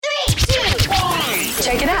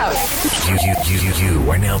check it out.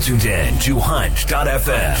 You are now tuned in to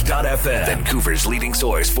Hunt.fm, Vancouver's leading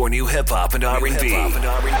source for new hip-hop and R&B. Hey,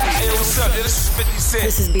 what's up? This is 50 Cent.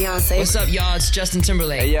 This is Beyonce. What's up, y'all? It's Justin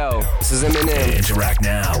Timberlake. Hey, yo, this is Eminem. Interact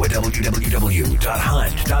now at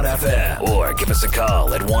www.hunt.fm or give us a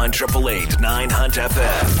call at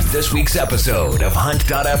 1-888-9-HUNT-FM. This week's episode of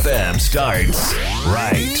Hunt.fm starts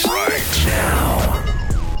right now.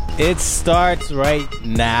 It starts right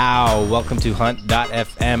now. Welcome to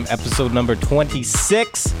Hunt.fm, episode number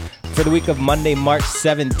 26 for the week of Monday, March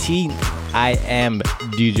 17th. I am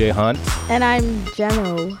DJ Hunt. And I'm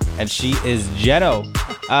Jeno. And she is Jeno.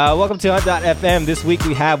 Welcome to Hunt.fm. This week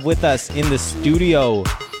we have with us in the studio,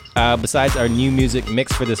 besides our new music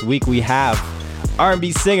mix for this week, we have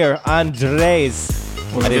R&B singer Andres.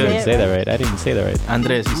 I didn't even say that right.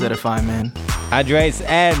 Andres, you said it fine, man. Andres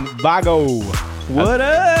and Vago. What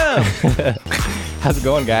up? How's it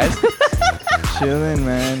going, guys? Chilling,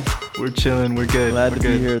 man. We're chilling. We're good. Glad to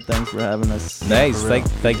be here. Thanks for having us. Nice.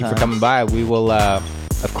 Thank you for coming by. We will,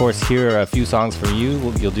 of course, hear a few songs from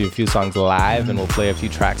you. You'll do a few songs live, and we'll play a few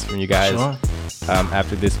tracks from you guys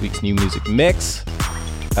after this week's new music mix.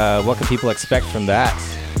 What can people expect from that?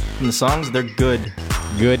 From the songs, they're good.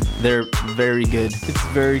 Good? They're very good. It's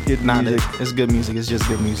very good music. It's good music. It's just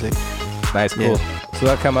good music. Nice, cool. Yeah. So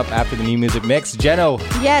that'll come up after the new music mix. Jeno,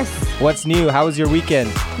 Yes, what's new? How was your weekend?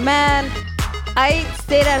 man. I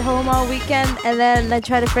stayed at home all weekend, and then I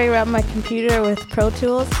tried to figure out my computer with Pro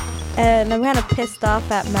Tools, and I'm kind of pissed off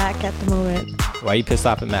at Mac at the moment. Why are you pissed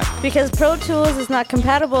off at Mac? Because Pro Tools is not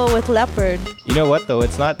compatible with Leopard. You know what, though?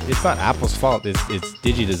 It's not Apple's fault. It's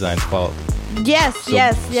DigiDesign's fault. Yes,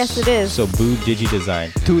 yes, it is. So boo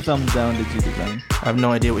DigiDesign. 2 thumbs down to DigiDesign. I have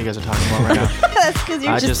no idea what you guys are talking about right now. That's because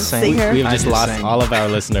you're just a sang. singer. We've just lost sang. all of our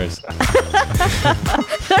listeners. They're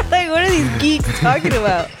like, what are these geeks talking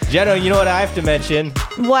about? Jeno, you know what I have to mention?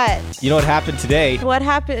 What? You know what happened today? What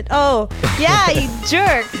happened? Oh, yeah, you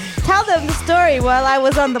jerk. Tell them the story while I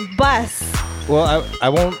was on the bus. Well, I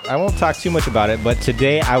won't talk too much about it, but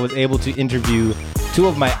today I was able to interview 2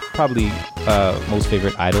 of my probably most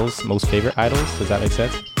favorite idols. Does that make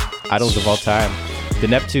sense? Idols of all time. The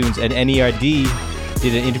Neptunes and NERD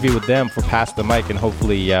did an interview with them for Pass the Mic, and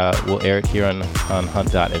hopefully we'll air it here on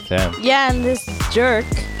Hunt.fm. Yeah, and this jerk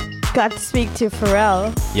got to speak to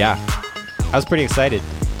Pharrell. Yeah. I was pretty excited.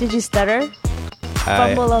 Did you stutter?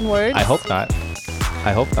 Fumble on words? I hope not.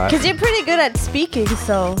 Because you're pretty good at speaking,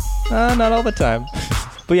 so... Not all the time.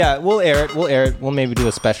 But yeah, we'll air it. We'll maybe do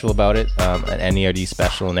a special about it, an NERD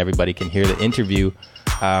special, and everybody can hear the interview.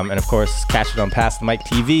 And of course, catch it on Pass the Mic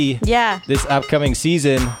TV. Yeah. This upcoming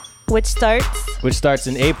season, Which starts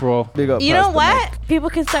in April. Big up. You know what? People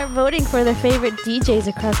can start voting for their favorite DJs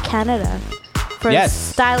across Canada for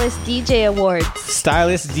Stylist DJ Awards.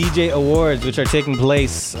 Stylist DJ Awards, which are taking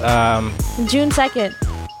place June 2nd.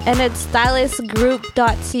 And it's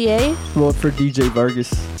stylistgroup.ca. Vote for DJ Vargas.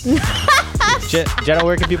 Jenna,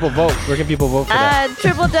 where can people vote? Where can people vote for that?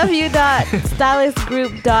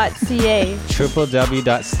 www.stylistgroup.ca.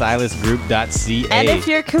 www.stylistgroup.ca. And if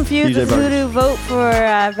you're confused DJ as who Vargas. to vote for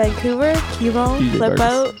Vancouver, Chemo, DJ Flip Vargas.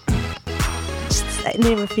 Out, just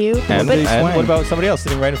name a few. And But- what about somebody else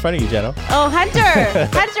sitting right in front of you, Jenna? Oh, Hunter,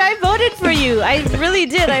 I voted for you. I really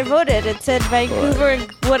did. I voted. It said Vancouver,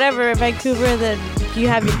 Vancouver, and then you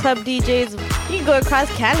have your club DJs. You can go across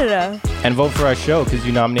Canada. And vote for our show, because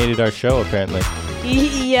you nominated our show, apparently.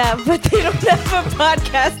 Yeah, but they don't have a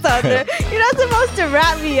podcast on there. You're not supposed to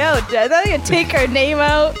rat me out. I'm not going to take our name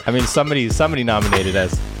out. I mean, somebody nominated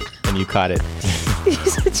us, and you caught it. You're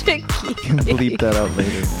such a geek. Bleep that out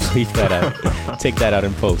later. Bleep that out. Take that out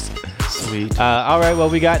in post. Sweet. All right, well,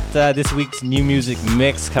 we got this week's new music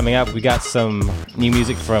mix coming up. We got some new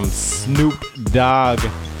music from Snoop Dogg.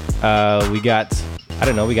 We got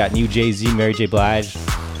new Jay-Z, Mary J. Blige.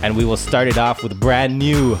 And we will start it off with brand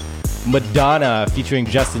new Madonna featuring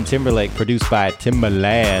Justin Timberlake, produced by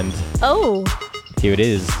Timbaland. Oh. Here it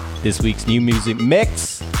is, this week's new music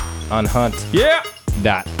mix on Hunt. Yeah.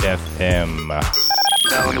 .fm.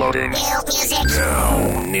 Downloading. Now,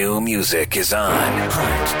 new music is on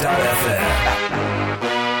Hunt.fm.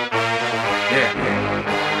 Yeah.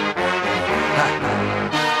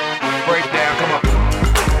 Breakdown, come on.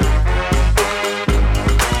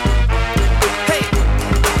 Hey,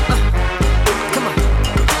 come on,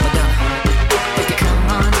 Madonna. Come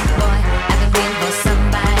on, boy, I've been waiting for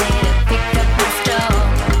somebody to pick up my straw.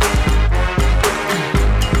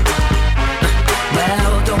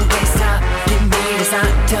 Well, don't waste time. Give me the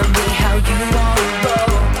sign. Tell me how you want to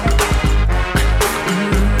roll.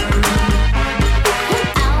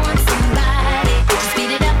 I want somebody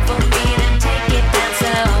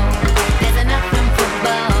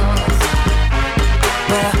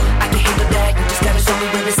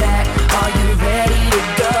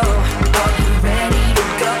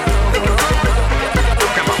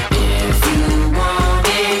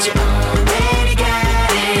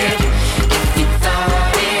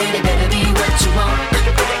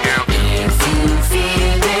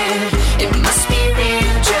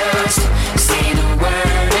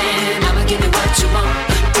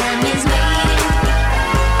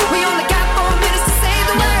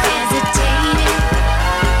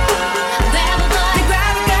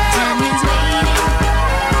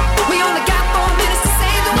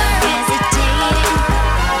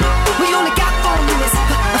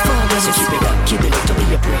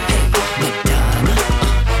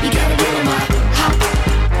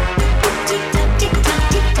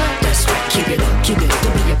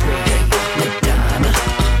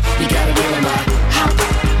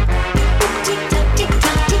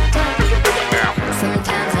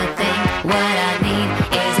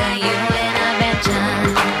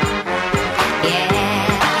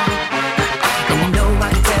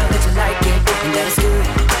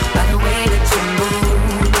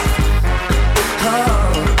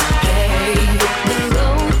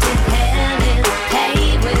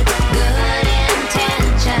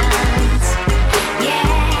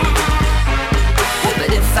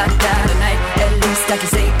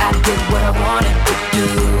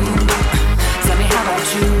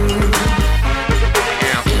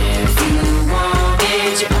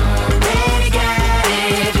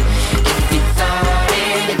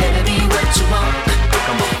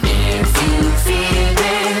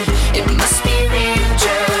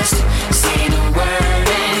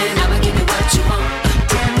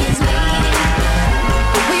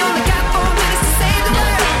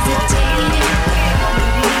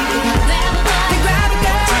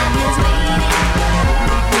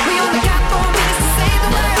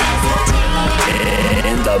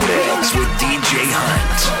mix with DJ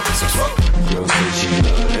Hunt. Girl say she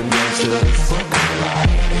love them gangsters, fuck her like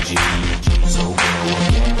energy. So girl, what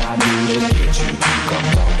can I do to get you to come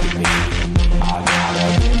talk to me? I got a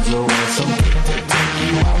Benzo and some dick to take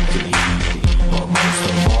you out to eat. But most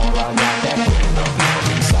of all, I got that good of love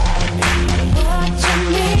inside of me. What you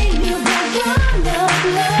mean? You got kind of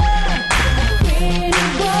love, a pretty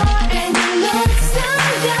boy, and you look so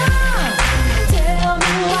young. Tell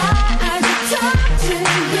me why I should talk to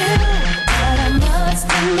you, but I must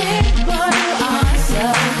admit, boy, you are so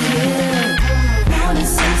cute. Wanna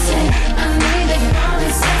sexy, I need that wanna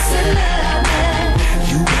sexy loving.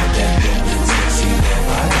 You got that golden sexy love,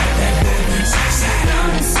 I got that golden sexy.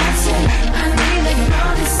 Wanna sexy, I need that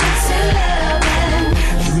wanna sexy loving.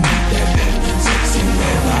 You need that golden sexy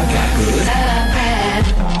love, I got good Loving.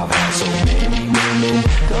 I've had so many women,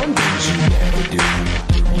 done things you never do.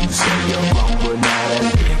 You say you're wrong, but not as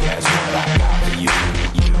big as what I got for you.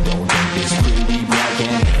 You don't think this pretty boy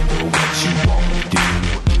can handle what you want to do.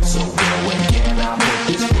 So girl, when can I put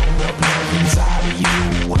this grown up love inside of you?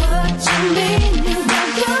 What you mean? You got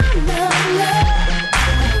kind of love,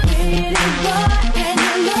 a pretty boy, and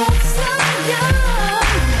you look so young.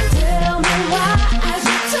 Tell me why I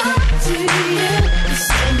should talk to you. You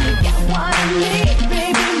say you got what I need,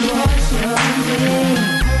 baby, more show me.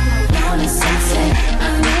 Wanna sexy, I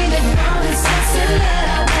need that wanna sexy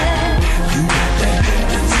loving. You got that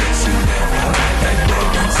golden sexy love, I got that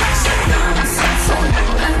golden sexy. Wanna sexy,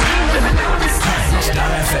 I need that wanna sexy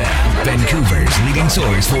FM, Vancouver's leading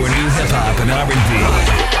source for new hip-hop and R&B.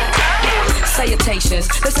 Salutations,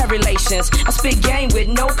 let's have relations. I spit game with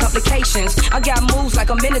no complications. I got moves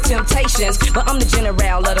like I'm in the Temptations, but I'm the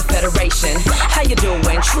general of the Federation. How you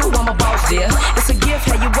doing? True, I'm a boss, dear. It's a gift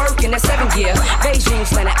how you work in that 7th gear. Beijing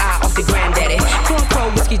slanted eye off the granddaddy.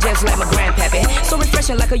 Corn whiskey just like my grandpappy. So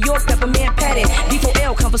refreshing like a York peppermint patty.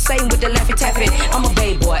 D4L conversating with the Laffy Taffy. I'm a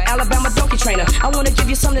bay boy, Alabama donkey trainer. I wanna give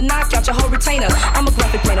you something to knock out your whole retainer. I'm a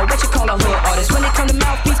graphic painter, what you call a hood artist. When it come to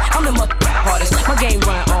mouthpiece, I'm the mother hardest. My game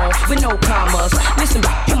run on with no commas. Listen,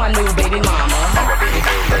 you my new baby mama. I'ma be your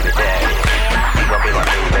new baby daddy. You gon' be my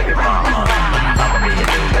new baby mama. I'ma be your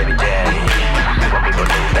new baby daddy. You gon' be my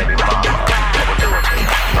new baby mama. Let me do it to you.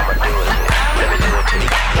 I'ma do it. Let me do it to you.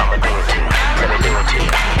 I'ma do it to you. Let me do it to you.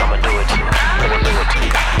 I'ma do it to you. Let me do it to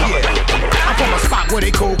you. I'ma do it to you. I'm from a spot where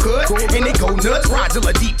they go good and they go nuts. Ride till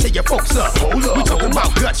deep till your folks up. We talking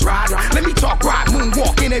about guts, ride. Let me talk ride,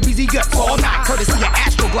 moonwalk in that BZ guts all night. Courtesy of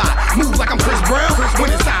Astro Glide. Move like I'm Chris Brown.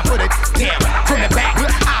 When it's time for the damn from the back,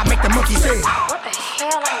 I make the monkey say. What the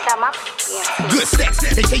hell I got my Good sex.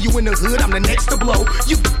 They tell you in the hood I'm the next to blow.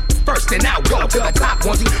 You first and out, go to the top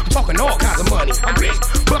onesie. I'm talking all kinds of money. I'm rich,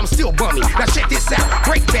 but I'm still bummy. Now check this out.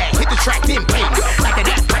 Break back, hit the track, then pay me. After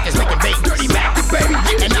that, practice making bait. Dirty Mac, the baby.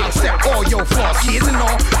 And I'll accept all your flaws, kids and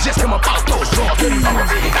all. Just come up out those drawers. I'ma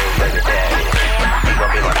be your new baby daddy. You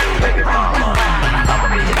gon' be my new baby mama. I'ma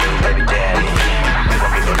be your new baby daddy. You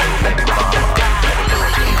gon' be my new baby mama. Let me do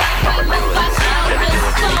it to you. I'ma do it. Let me do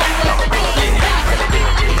it to you. I'ma do it. Let me do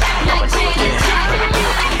it to you. I'ma do it.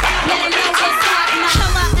 Let me do it to you.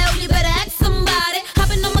 Come on, L, you better ask somebody.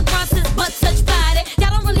 Hopping on my crosses, butt touch body.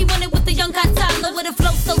 Y'all don't really want it with the young hot toddler with a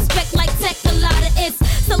flow so spec like tech. A lot of it's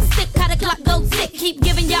so sick, how the clock go tick. Keep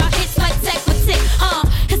giving y'all hits like tech for tick.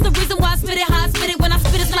 It's the reason why I spit it how I spit it. When I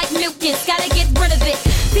spit it's like mucus, gotta get rid of it.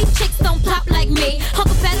 These chicks don't pop like me. Her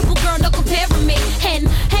compatible girl, no comparing me. And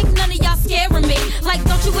ain't none of y'all scaring me. Like,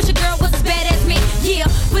 don't you wish a girl was as bad as me? Yeah,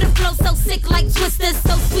 with a flow so sick like twisters.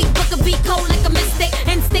 So sweet, but could be cold like a mystic.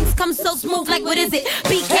 Instincts come so smooth like, what is it?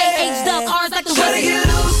 BKH dub, R's like the Try to get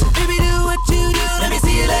loose, baby, do what you do. Let me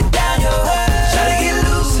see you let down your hair. Try to get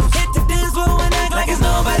loose, hit the dance floor and act like it's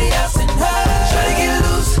nobody else in her. Try to get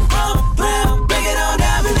loose, break it on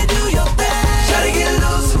down, baby, do your thing. Try to get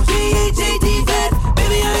loose, B-H-A-T vet.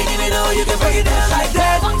 Baby, I ain't even know you can break it down like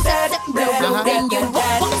that. Try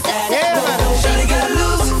to get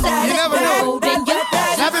loose, You never know.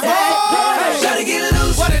 Happy birthday. try to get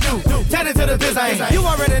loose. What it do? Tell it to the biz ain't. You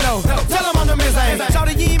already know. Tell them I'm the miz ain't.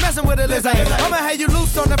 Shawty, you ain't messing with a Liz ain't. I'ma have you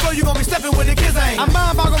loose on the floor, you gon' be stepping with the kids ain't. I'm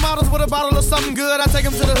buying Vago models with a bottle of something good. I take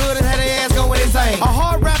them to the hood and have their ass going insane. A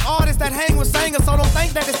hard rap artist that hang with singers, so don't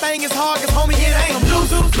think that this thing is hard, cause homie, it ain't. I'm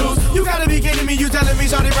loose. You gotta be kidding me, you telling me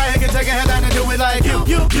shawty right here can take a head down and do it like you.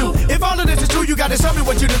 If all of this is true, you gotta show me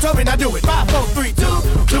what you done told me, now do it. 5, 4, 3,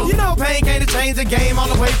 2. You know pain came to change the game all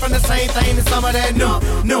the way from the same thing to some of that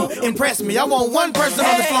new. Impress me, I want one person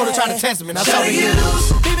on the floor to try to test me. Now Try to get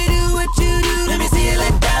loose, baby, do what you do. Let me see you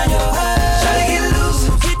let down your hair. Try to get loose,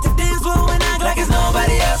 hit the dance floor and act like it's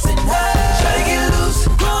nobody else in her. Try to get loose,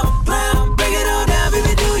 break it on down,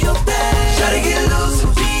 baby, do your thing. Try to get loose,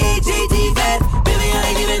 B-H-A-T vet. Baby, I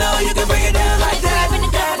ain't even know you can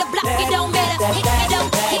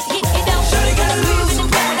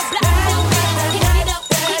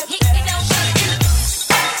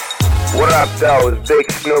What up, though? It's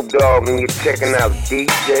Big Snoop Dogg, and you're checking out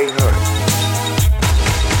DJ Hunt.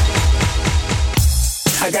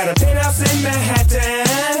 I got a penthouse in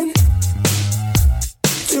Manhattan,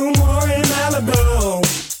 2 more in Malibu.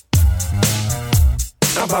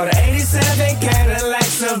 I bought an 87 Cadillac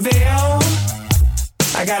Seville.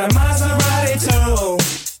 I got a Maserati too.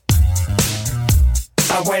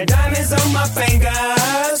 I wear diamonds on my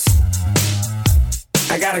fingers.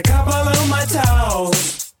 I got a couple on my toes.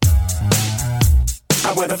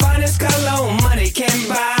 I wear the finest cologne money can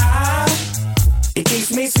buy. It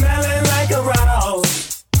keeps me smelling like a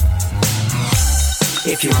rose.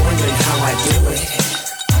 If you're wondering how I do it,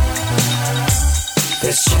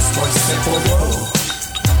 there's just one simple rule.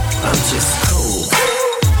 I'm just cool.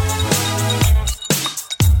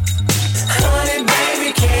 Honey,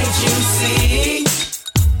 baby, can't you see?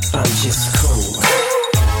 I'm just cool.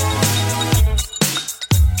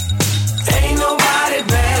 Ain't nobody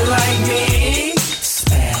bad like me.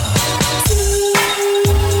 Spell.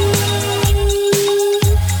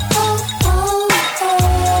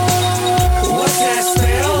 What's that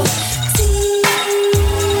spell?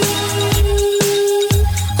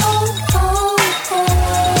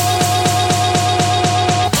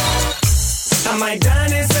 I might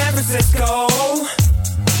dine in San Francisco,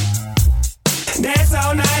 dance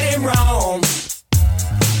all night in Rome.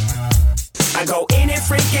 I go any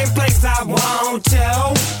freaking place I want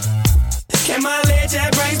to, and my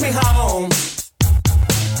legend brings me home.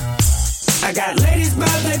 I got ladies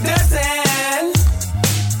by the dozen,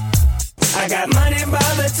 I got money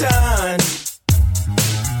by the ton.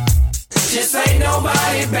 Just ain't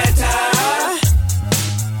nobody better.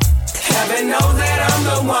 Heaven knows that I'm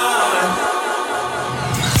the one.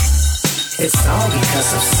 It's all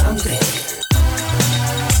because of something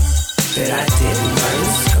that I didn't learn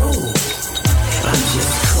in school. I'm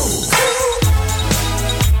just cool.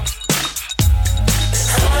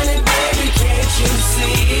 Honey, baby, can't you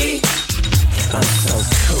see? I'm so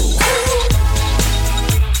cool.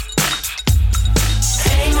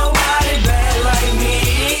 Ain't nobody bad like me.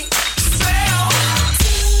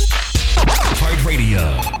 Heart Radio.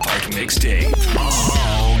 Heart Mixtape.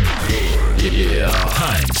 Oh, yeah.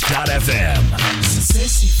 Hunt.fm.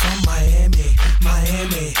 Sissy from Miami,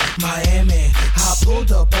 Miami, Miami. I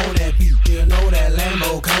pulled up on that beat, you know that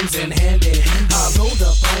Lambo comes in handy. I rolled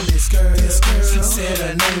up on this girl, she said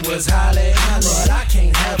her name was Holly, but I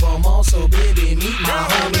can't have them all, so baby, meet my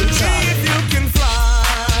homie Charlie. If you can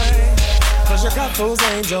fly, cause you got those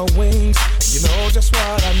angel wings, you know just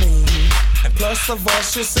what I mean. And plus the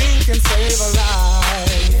voice you sing can save a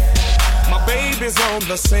life. My baby's on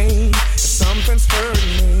the scene, if something's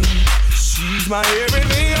hurting me, she's my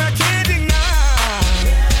everything, I can't deny.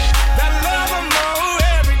 That love I know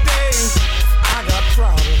every day. I got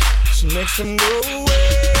problems, she makes them go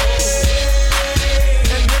away.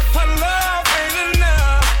 And if her love ain't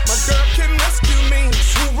enough, my girl can rescue me.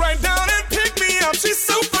 Swoop right down and pick me up. She's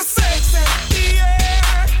super sexy,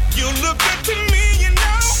 yeah. You look good to me, you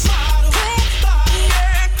know.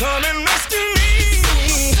 Yeah, come and rescue me.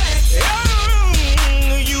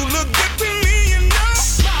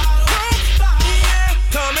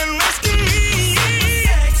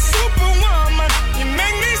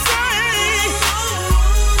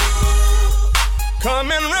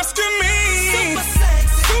 Come and rescue me. Super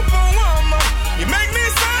sexy. Superwoman, you make me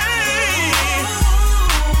say.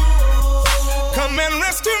 Come and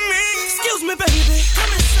rescue me. Excuse me, baby.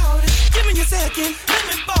 Come and shout it. Give me a second. Let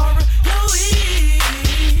me borrow your ear.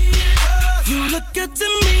 You look good to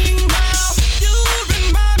me now. You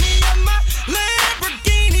remind me of my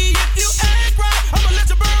Lamborghini. If you act right, I'ma let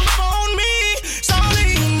you burn up on me.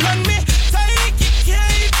 Charlene, let me take your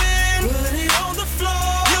cape and put it on the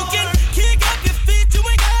floor. You can kick up your feet, you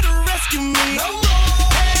ain't gotta rescue me. No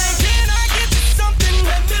more. Hey, can I get you something?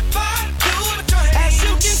 Let me buy you a drink. As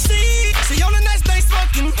you can see on the nice day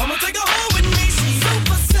smoking, I'ma take her home with me. She's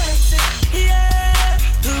super sexy, yeah.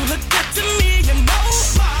 You look good to me, you know.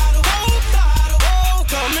 Oh,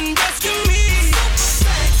 come and rescue me. Super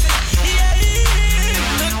sexy, yeah. You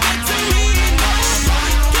look good to me, you know.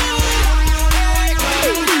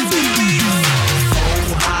 Oh,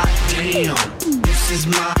 hot damn, this is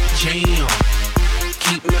my jam.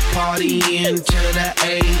 Keep me partying to the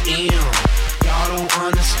AM. Y'all don't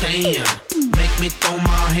understand. Make me throw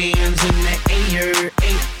my hands in the air,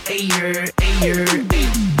 air, air, air.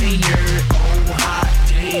 Oh, hot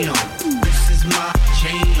damn, this is my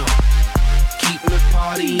jam. Keep me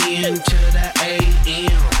partying to the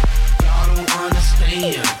AM. Y'all don't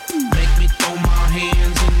understand. Make me throw my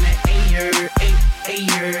hands in the air, air,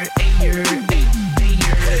 air, air.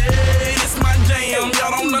 Hey, it's my jam.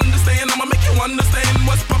 Y'all don't understand. I'ma make you understand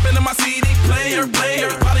what's pumping in my seat.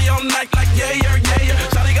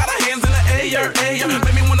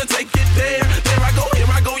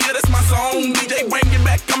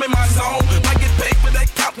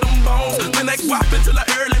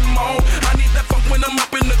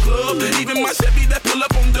 in my Chevy that pull up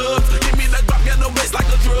on dubs. Give me that drop, got no bass like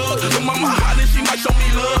a drug. Your mama hot and she might show me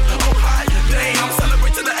love. Oh, hot damn,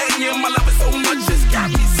 celebrate to the AM. I love it so much, it's got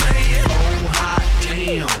me saying. Oh, hot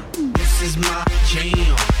damn, this is my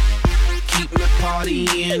jam. Keep me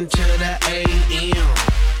partying to the AM.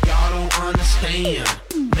 Y'all don't understand.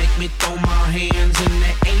 Make me throw my hands in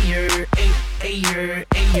the air, air, air,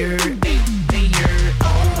 air.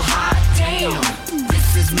 Oh, hot damn, this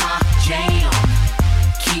is my jam.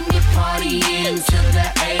 Keep me partying to the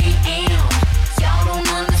AM. Y'all don't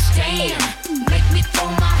understand. Make me throw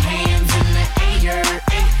my hands in the air,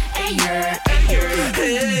 air, air.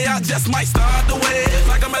 Hey, I just might start the wave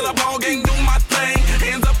like I'm at a ball game, do my thing.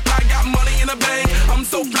 Hands up, I got money in the bank. I'm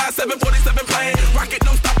so fly, 747 plane. Rocket,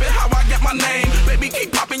 don't stop it, how I get my name. Baby,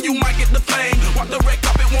 keep popping, you might get the fame. Walk the red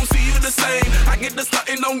carpet, won't see you the same. I get the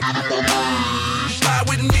stunting, don't ride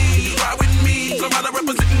with me, ride with me. Florida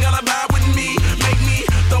representing, gotta vibe with me. Make me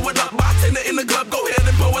throw it up, bartender in the club, go ahead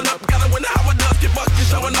and blow it up. Gotta win how it does, get bucked,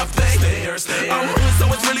 show enough things. I'm hood, so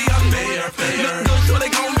it's really unfair. Look good, sure they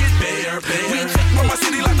gon' get there. We check from my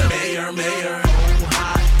city like the mayor. Oh,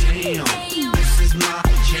 hot damn, this is my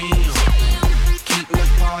jam. Keep me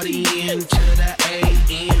partying to the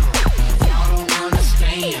AM. Y'all don't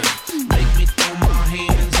understand. Make me throw my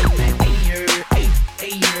hands in the air,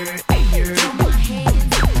 air, air. Throw my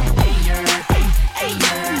hands in the air, air,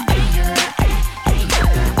 air,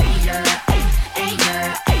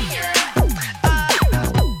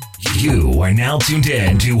 You are now tuned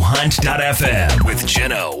in to Hunt.fm with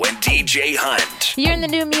Jeno and DJ Hunt. You're in the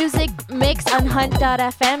new music mix on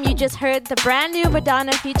Hunt.fm. You just heard the brand new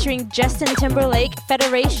Madonna featuring Justin Timberlake,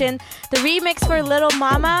 Federation, the remix for Little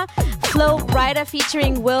Mama, Flo Rida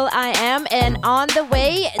featuring Will I Am, and on the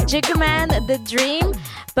way, Jigga Man, The Dream.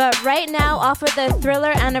 But right now, off of the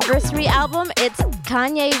Thriller Anniversary album, it's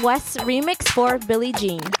Kanye West's remix for Billie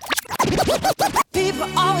Jean. People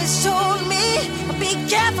always told me, be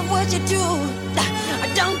careful what you do.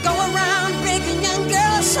 Don't go around breaking young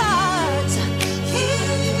girls' hearts.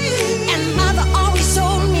 And mother always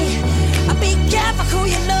told me, be careful who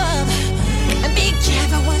you love. And be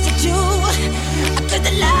careful what you do. Could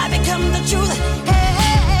the lie become the truth?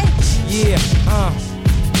 Hey. Yeah,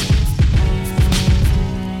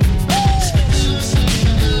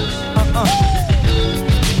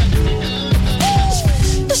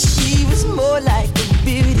 She was more like a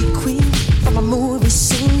beauty queen from a movie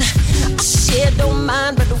scene. I said, don't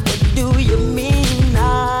mind, but what do you mean?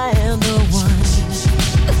 I am the one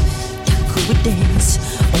who would dance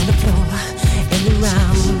on the floor and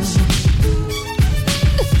around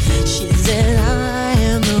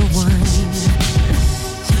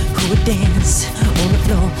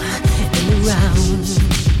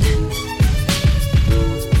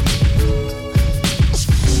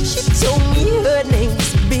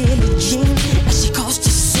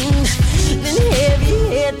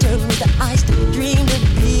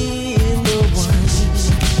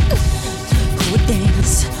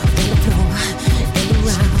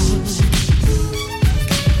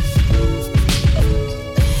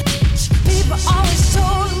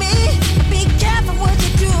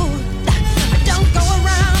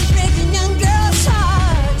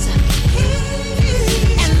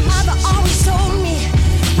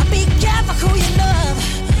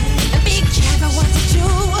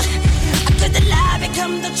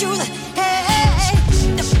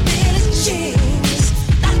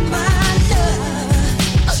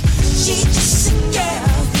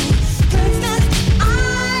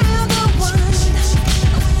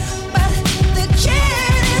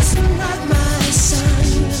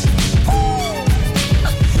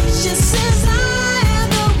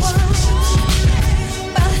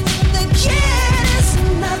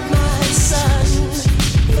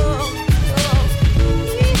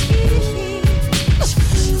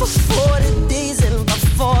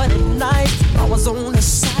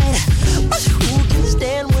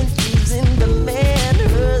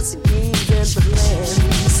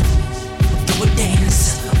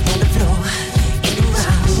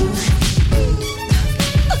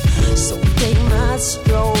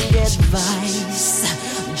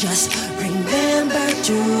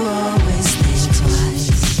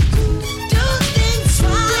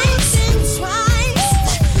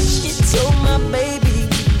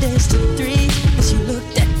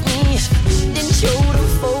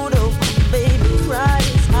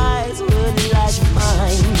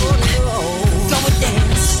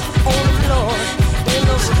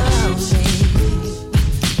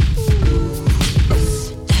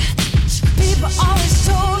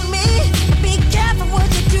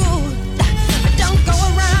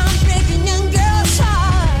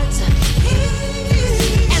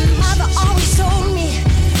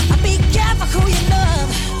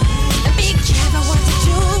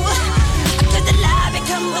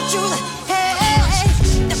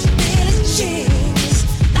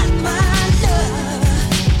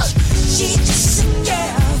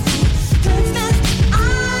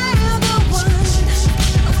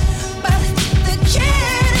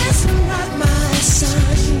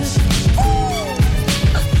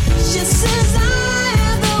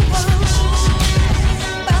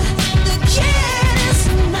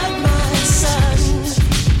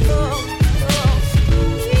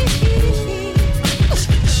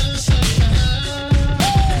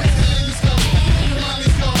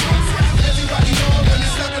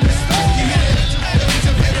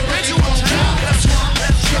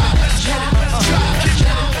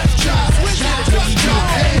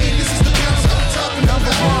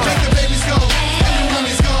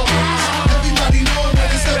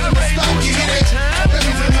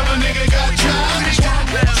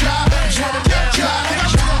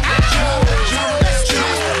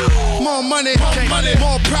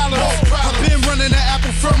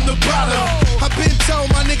bottom. I've been told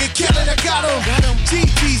my nigga Khaled, I got him.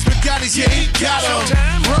 GT's, Bugattis, you ain't got him.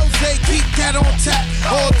 Rose, keep that on tap.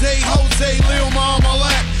 All day, Jose, Lil Mama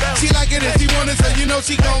lap. She like it if she want it, so you know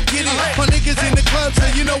she gon' get it. My niggas in the club, so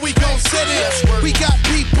you know we gon' set it. We got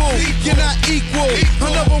people, you're not equal.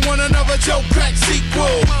 Another one, another Joe Crack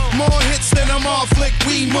sequel. More hits than a mall flick,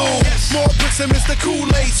 we move. More bricks than Mr.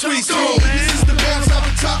 Kool-Aid, street smooth. This is the bounce I've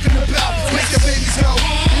been talking about. Make the babies go,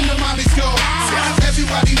 and the mommies go.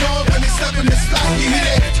 Everybody know it when they step in the spot. You hear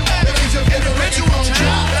that? That means you're getting ready to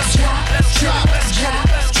drop, drop, drop, drop,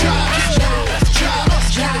 drop,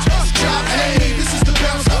 drop. Hey, this is the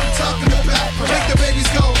bounce I'm talking about. Make the babies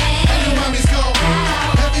go, and the mommies go.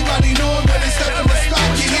 Everybody know it when they step in the spot.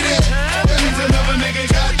 You hear that? That means another nigga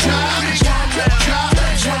got drop, drop, drop,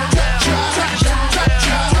 drop, drop.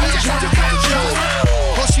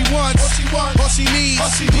 All she wants, all she needs.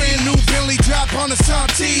 Brand new Bentley drop on the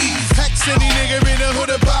Santis. Hex any nigga in the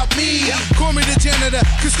hood about me. Call me the janitor,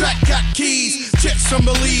 cause crack got keys. Chips from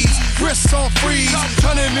Belize, wrists on freeze.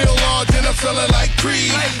 100 mil large and I'm feeling like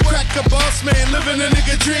Creed. Crack a boss man, living a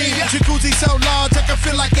nigga dream. Jacuzzi so large I can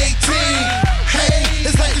feel like 18. Hey,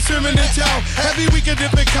 it's like you're swimming in town. Every week a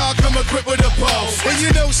different car come equipped with a bow. And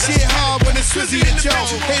you know shit hard when it's Swizzy and Joe.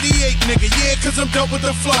 88 nigga, yeah, cause I'm dope with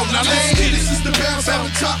the flow. Now lady, this is the bounce I've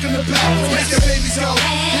been talking about. Make the babies go,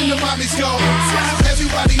 and the mommies go.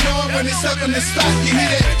 Everybody know it when they step in the spot. You hear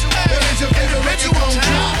that? That means your favorite record gon'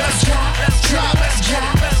 drop, drop, drop,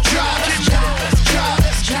 drop, drop,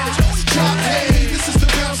 drop. Hey, this is the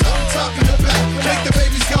bounce I've been talking about. Make the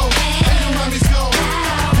babies go, and the mommies go.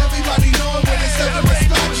 Everybody know it when they step in the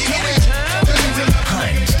spot. You hear that? That means your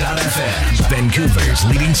Hunt.fm, Vancouver's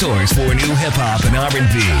leading source for new hip hop and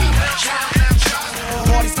R&B.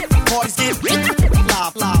 Parties get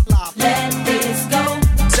live, live, live. Let this go.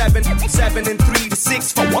 7 and 3 to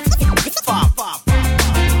 6 for 1 5.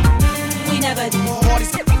 We never do.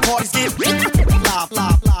 Parties get live,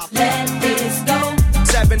 live, live. Let this go.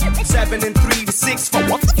 7 and 3 to 6 for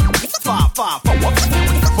 1 5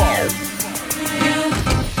 You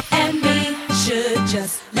and me should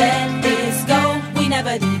just let this go. We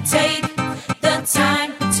never did take the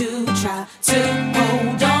time to try to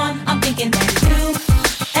hold on. I'm thinking that you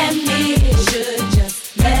and me should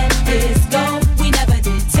just let this go. We never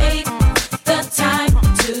did take the time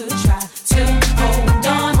to try to hold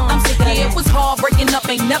on. I'm sick of it. It was hard breaking up,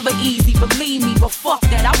 ain't never easy, believe me. But fuck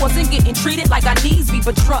that, I wasn't getting treated like I needs me.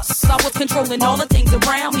 But trust, I was controlling all the things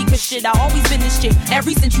around me. Cause shit, I always been this shit.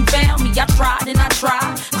 Ever since you found me, I tried and I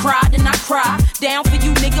tried, cried and I cried. Down for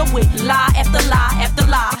you, nigga, with lie after lie after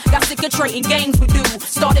lie. Got sick of trading games with dudes.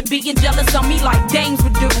 Started being jealous of me like dames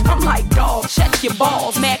would do. I'm like, dog, check your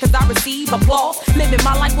balls. Mad cause I receive applause. Living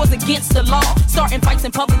my life was against the law. Starting fights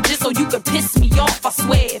in public just so you could piss me off. I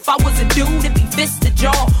swear, if I was a dude, it'd be fist to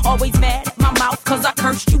jaw. Always mad at my mouth cause I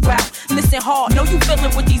cursed you out. Listen hard, know you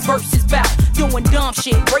feeling what these verses bout. Doing dumb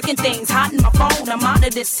shit, breaking things, hiding my phone. I'm out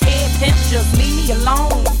of this head pimp, just leave me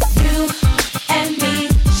alone. You and me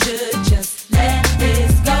should just let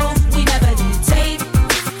this go. We never did take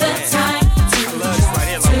the time to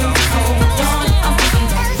hold on. I'm thinking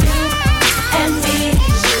that you and me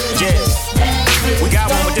should just let this go. We got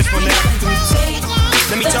one with this one now.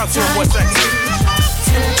 Let me talk to him for a second.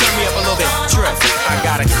 Turn me up a little bit. Trip. I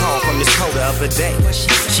got a call from this hoe the other day.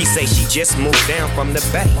 She say she just moved down from the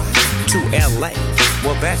Bay to LA.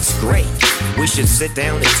 Well, that's great. We should sit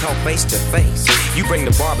down and talk face to face. You bring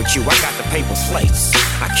the barbecue, I got the paper plates.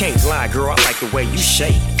 I can't lie, girl, I like the way you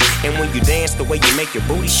shake. And when you dance, the way you make your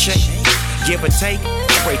booty shake. Give or take,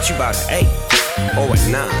 I rate you about an 8 or a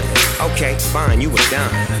 9. Okay, fine, you a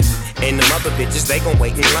dime. And them other bitches, they gon'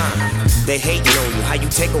 wait in line. They hating on you, how you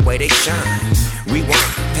take away they shine.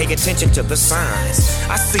 Rewind, pay attention to the signs.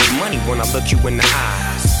 I see money when I look you in the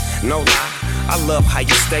eyes. No lie, I love how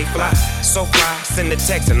you stay fly. So fly, send a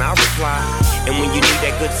text and I'll reply. And when you need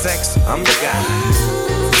that good sex, I'm the guy.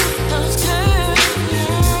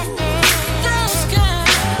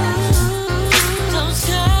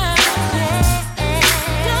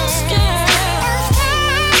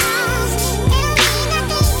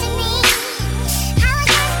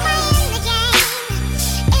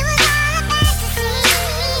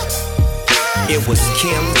 It was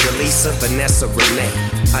Kim, Delisa, Vanessa, Renee.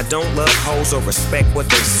 I don't love hoes or respect what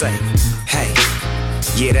they say. Hey,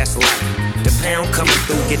 yeah, that's life. The pound coming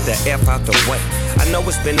through, get the F out the way. I know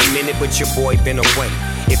it's been a minute, but your boy been away.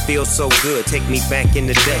 It feels so good, take me back in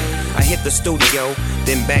the day. I hit the studio,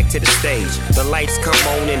 then back to the stage. The lights come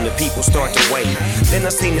on and the people start to wave. Then I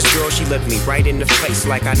seen this girl, she looked me right in the face.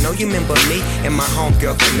 Like, I know you remember me and my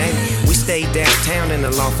homegirl Renee. We stayed downtown in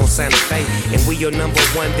the loft on Santa Fe. And we your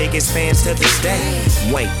 #1 biggest fans to this day.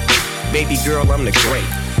 Wait, Baby girl, I'm the great.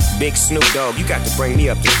 Big Snoop Dogg, you got to bring me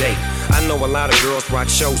up to date. I know a lot of girls rock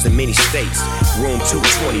shows in many states. Room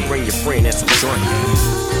 220, bring your friend and some drink.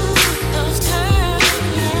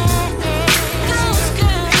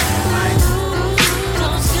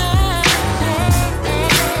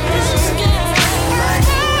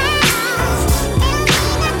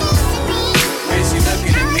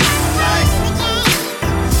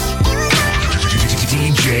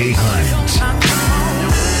 DJ Hunt.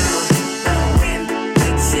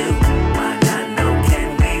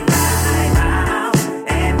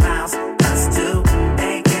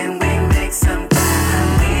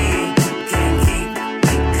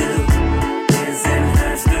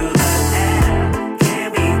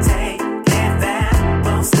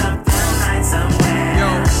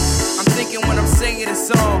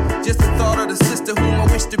 Just the thought of the sister whom I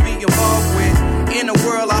wish to be involved with. In a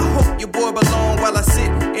world I hope your boy belong, while I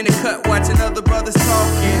sit in the cut watching other brothers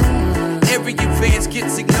talking. Every advance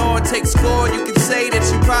gets ignored, take score. You can say that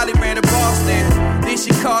she probably ran to Boston. Then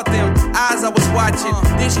she caught them eyes I was watching.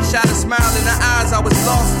 Then she shot a smile in the eyes I was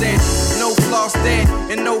lost in. No floss then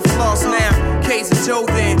and no floss now. Case of Joe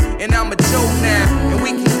then and I'm a joke now. And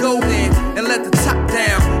we can go then and let the top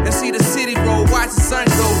down and see the city roll, watch the sun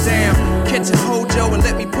go down. Catch a hojo and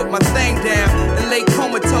let me put my thing down and lay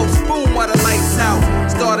comatose, boom while the lights out.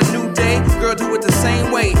 Start a new day, girl, do it the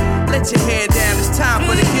same way. Let your hair down, it's time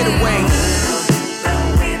for the getaway.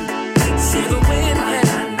 To the wind, I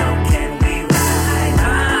know, can we ride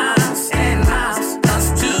miles and miles, us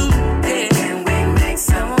two, hey, can we make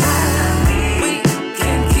some money? We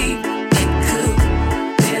can keep it cool,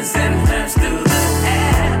 this and hers through the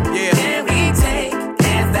air. Yeah. Can we take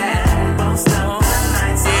it back? Most of the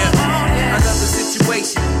nights. Yeah. Another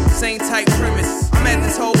situation, same type premise. I'm at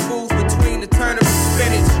this Whole Foods between the turnip and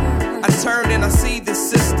spinach. I turn and I see this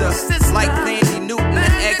sister, like Thandie Newton, the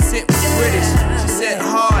accent was British. She said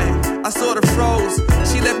hi, I sort of froze.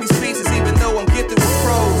 She left me speechless even though I'm gifted with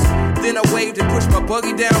pros. Then I waved and pushed my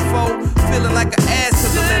buggy down fold, feeling like an ass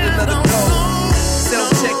till I let another go.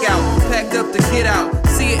 Self-checkout, packed up to get out.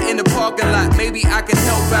 See it in the parking lot, maybe I can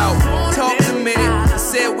help out. Talked a minute, I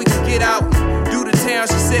said we could get out. Do the town,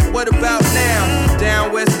 she said, what about now?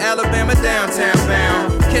 Down West Alabama, downtown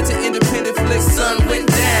bound. Catch an independent flick, sun went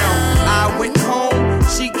down. I went home,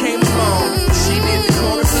 she came along. She did the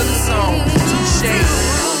chorus of the song. Touché.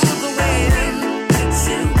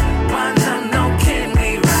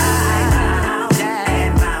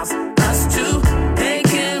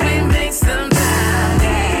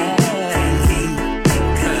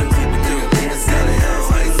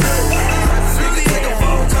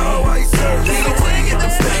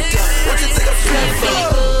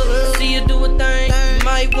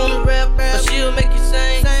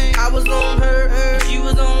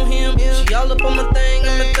 All up on my thing,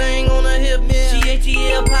 and my thing on her hip. She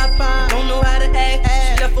ATL Popeye, don't know how to act.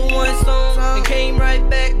 She left for one song and came right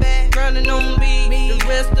back, grinding on me the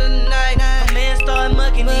rest of the night. My man started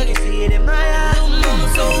mugging, he can see it in my eyes. Little mama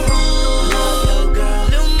so cool,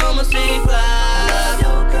 little mama say fly.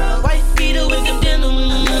 White feeder with them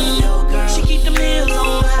denim, she keep them heels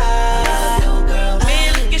on high.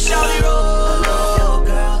 Man, look at shawty roll,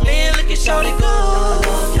 man, look at shawty go.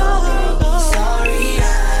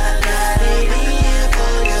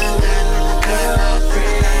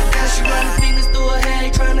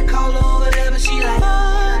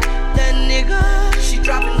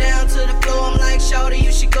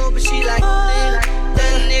 But she like that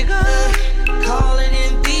nigga, call it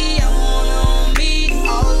in B. I want her on me,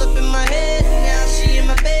 all up in my head. Now she in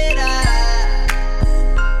my bed.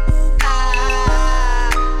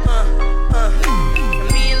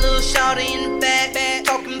 Me and little shawty in the back,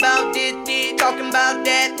 talking about this, talking about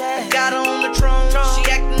that. Got her on the throne,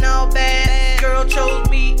 she acting all bad. Girl chose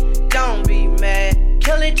me, don't be mad.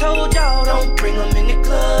 Kelly told y'all don't bring them in the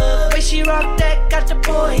club. Way she rock that, got the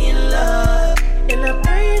boy in love. And I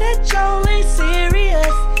pray that y'all ain't serious,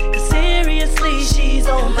 cause seriously, she's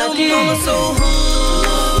on my dick. Little mama so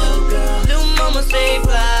hood, little mama say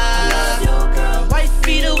fly. White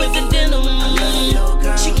feeder with the denim,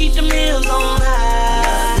 she keep them heels on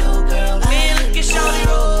high. Man, look at shawty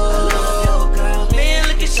roll, man,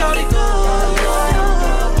 look at shawty go.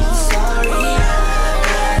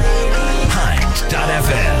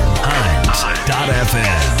 Hunt.fm,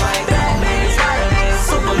 Hunt.fm.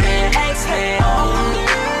 Superman X-Men.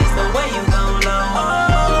 It's the way you go low.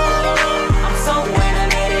 I'm so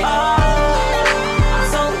winning it. I'm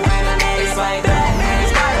so winning it. It's like Batman,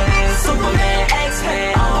 Spider-Man, Superman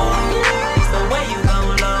X-Men. It's the way you go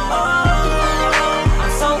low.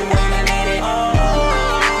 I'm so winning it.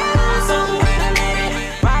 I'm so winning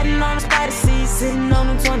it. Riding on the spider seat, sitting on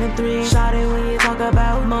the 23.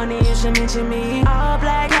 watching me. All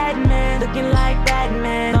black hat man, looking like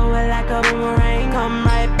Batman. Throw it like a boomerang, come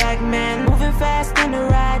right back, man. Moving fast in the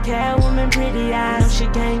ride, cat woman, pretty eyes. No, she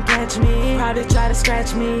can't catch me. Probably try to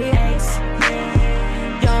scratch me. X,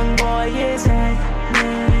 young boy is that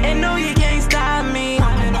man. And no, you can't stop me.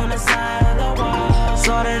 Climbing on the side of the wall.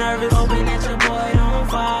 Sorta nervous, hoping that your boy don't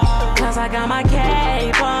fall. Cause I got my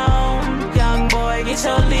cape on. Young boy, get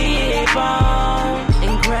your leap on.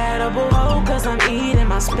 Incredible, oh, cause I'm eating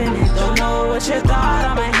my spinach. Don't know what you thought,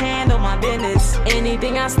 I'ma handle my business.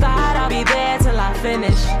 Anything I start, I'll be there till I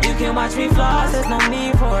finish. You can watch me floss, there's no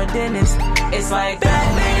need for a dentist. It's like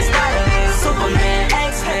Batman, Spider-Man, Superman,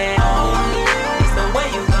 X-Men. Oh, it's the way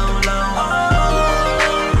you go low. Oh,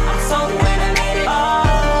 I'm so animated. Oh,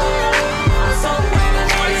 I'm so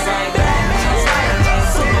animated. It's like Batman, Spider-Man,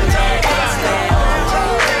 Superman, X-Men. Oh,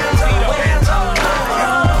 it's the way you go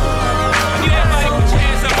low. I need everybody to put your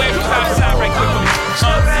hands up, wave from side right quick for me.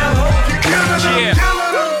 Yeah.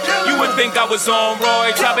 You would think I was on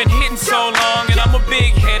roids. I've been hitting so long and I'm a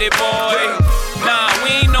big-headed boy. Nah,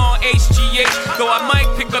 we ain't on HGH, though I might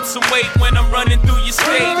pick up some weight when I'm running through your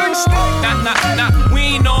state. Nah,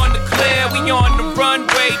 we ain't on the clear, we on the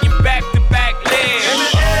runway, you back-to-back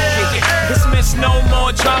legs. Dismiss no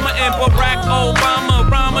more drama and Barack Obama,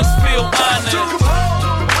 Rama's feel honored.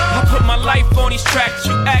 I put my life on these tracks,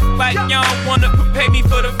 you act like y'all wanna prepare me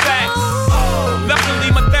for the facts.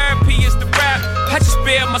 Luckily my therapy is the rap, I just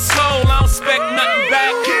bare my soul, I don't expect nothing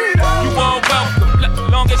back. You all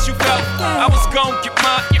welcome, long as you felt I was gon' get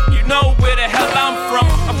mine, you know where the hell I'm from.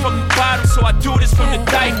 I'm from the bottom, so I do this from the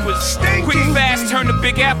diapers. Quick fast, turn the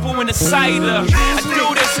Big Apple into cider. I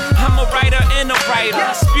do this, I'm a writer and a writer.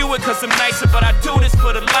 I spew it cause I'm nicer, but I do this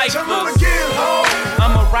for the lifers.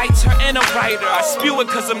 I'm a writer and a writer. I spew it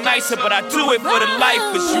cause I'm nicer, but I do it for the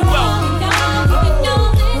lifers. You welcome.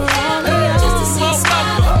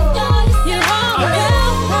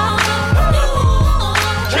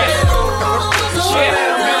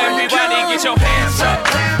 Everybody get your hands up,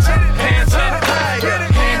 hands up, hands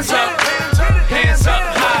up, hands up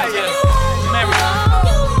higher.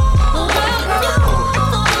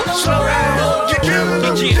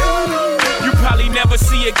 You probably never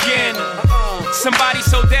see again somebody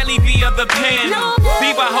so deadly via the pen.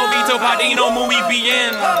 Viva Jovito Padino, muy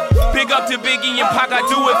bien. Big up to Biggie and Pac, I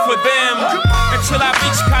do it for them. Until I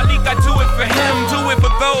reach Khalid, I do it for him. Do it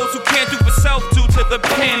for those who can't do for self, due to the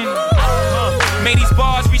pen. May these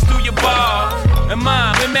bars reach through your bar. And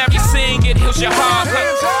mine, when Mary sing, it heals your heart.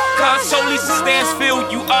 Cause solely stands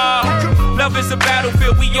filled, you are. Love is a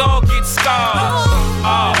battlefield, we all get scars.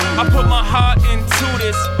 I put my heart into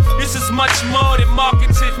this. This is much more than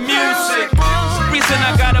marketed music. The reason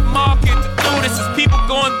I gotta market to do this is people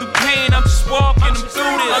going through pain. I'm just walking them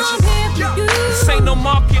through this. This ain't no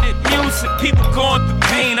marketed music. People going through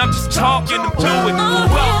pain. I'm just talking them through it.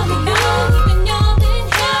 Welcome.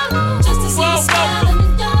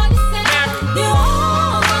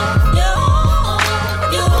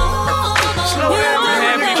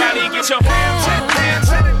 Everybody get your hands up, hands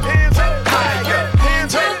up, hands up, higher.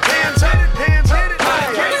 Hands up, hands up, hands up,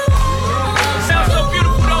 higher. Sounds so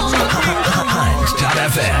beautiful, don't you?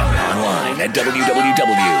 Hunt.fm. Online at www.hunt.fm.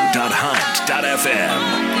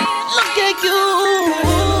 Look at you.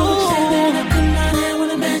 Said that I could not have when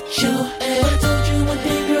I met you. But I told you one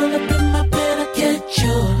day, girl, up in my bed, I catch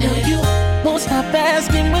you. Now you won't stop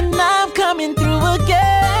asking when I'm coming through again.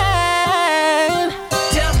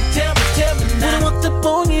 Tell me now. When I walked up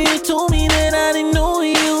on you, you told me that I didn't know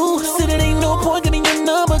you. Said it ain't no point giving your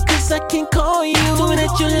number, cause I can't call you. Told me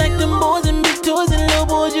that you like them boys and big toys and little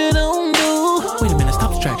boys you don't do. Wait a minute,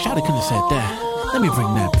 stop the track. Shawty couldn't have said that. Let me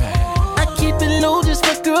bring that back. I keep it low just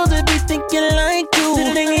for girls that be thinking like you.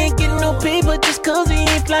 Said they ain't getting no paper just cause we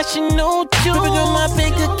ain't flashing no juice. Baby girl, my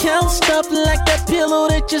bank account stuffed like that pillow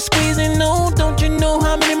that you're squeezing. No, don't you know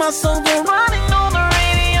how many my songs are running on the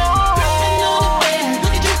radio? Gripping on the bed,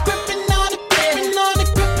 look at you gripping on the bed,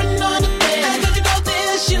 gripping on the bed. I got you go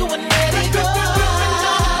this, you and ready go.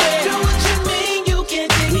 Do what you mean, you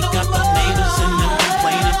can't take We no got the more. neighbors and them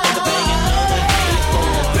complaining for the banging of the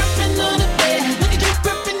headphones. Gripping on the bed, look at you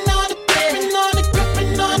gripping on the bed,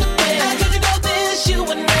 gripping on the bed. I got you go this, you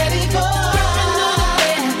and ready go. Gripping on the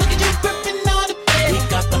bed, look at you gripping on the bed. We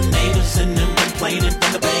got the neighbors and them complaining for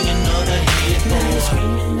the banging of the headphones.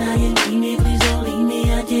 Screaming, now you need me, please don't leave me,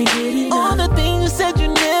 I can't get it. All the things you said you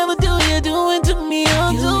never do, you're doing to me,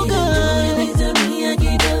 I'm so good. Things to me, I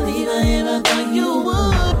can't believe I ever thought you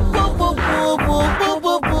would.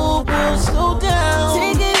 Whoa, slow down.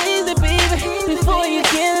 Take it easy, baby, before you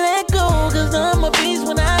can let go. Cause I'm a beast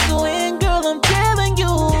when I go in, girl, I'm telling you.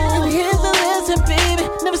 And here's the lesson, baby,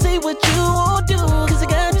 never say what you won't do. Cause I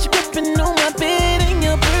got you gripping on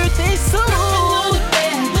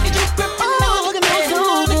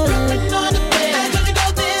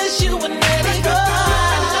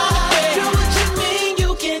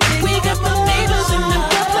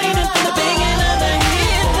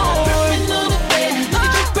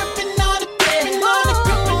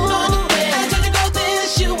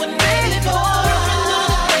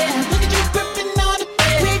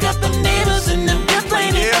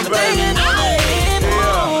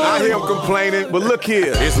complaining, but look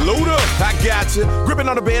here, it's Luda. I got you. Gripping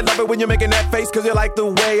on the bed, love it when you're making that face, cause you like the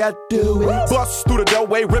way I do it. Bust through the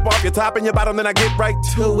doorway, rip off your top and your bottom, then I get right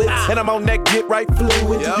to it. And I'm on that get right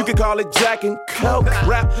fluid. You can call it Jack and Coke.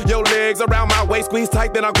 Wrap your legs around my waist, squeeze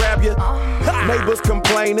tight, then I'll grab you. Neighbors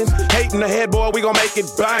complaining, hating the headboard, we gon' make it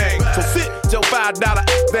bang. So sit your $5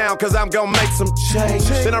 down, cause I'm gon' make some change.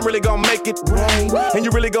 Then I'm really gon' make it rain, and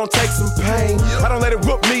you really gon' take some pain. I don't let it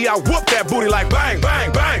whoop me, I whoop that booty like bang,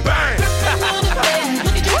 bang, bang, bang.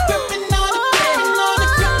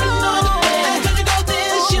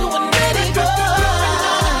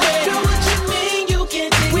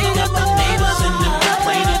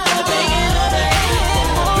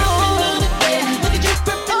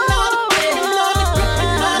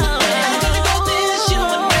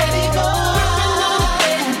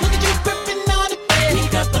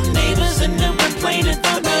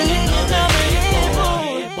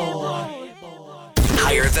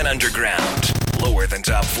 Higher than underground, lower than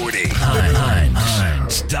top 40. Hunt.fm.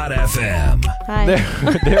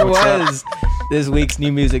 There was this week's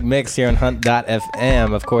new music mix here on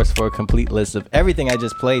Hunt.fm. Of course, for a complete list of everything I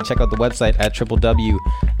just played, check out the website at www.hunt.fm.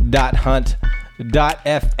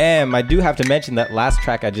 I do have to mention that last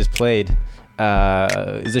track I just played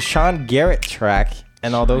is a Sean Garrett track,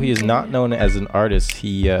 and although he is not known as an artist,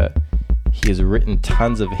 he has written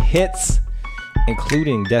tons of hits,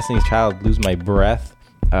 including Destiny's Child, Lose My Breath,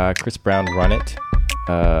 Chris Brown, Run It,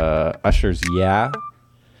 Usher's Yeah.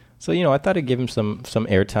 So, I thought I'd give him some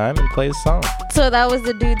airtime and play his song. So that was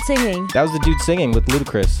the dude singing? That was the dude singing with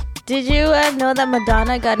Ludacris. Did you know that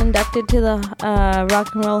Madonna got inducted to the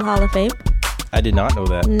Rock and Roll Hall of Fame? I did not know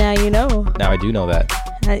that. Now you know. Now I do know that.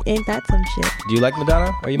 Ain't that some shit? Do you like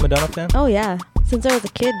Madonna? Are you a Madonna fan? Oh, yeah. Since I was a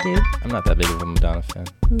kid, dude. I'm not that big of a Madonna fan.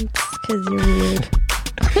 It's because you're weird.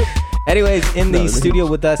 Anyways, in the studio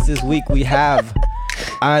with us this week, we have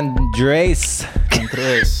Andres.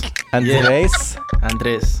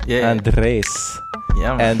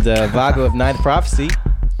 Yeah. And Vago of Ninth Prophecy.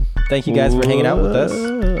 Thank you guys for hanging out with us.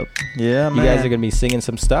 Yeah, man. You guys are going to be singing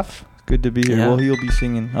some stuff. Good to be here. Yeah. Well, he'll be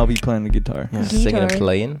singing. I'll be playing the guitar. Yeah. Singing and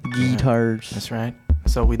playing. Guitars. That's right.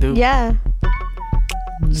 So we do. Yeah.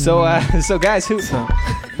 So guys,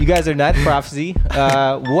 you guys are Ninth Prophecy.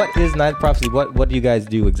 What is Ninth Prophecy? What do you guys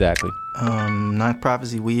do exactly? Ninth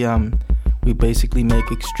Prophecy, we basically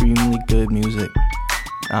make extremely good music.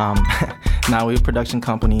 Now we're a production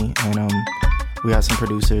company, and we got some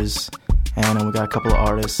producers, and we got a couple of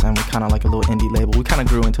artists, and we're kind of like a little indie label. We kind of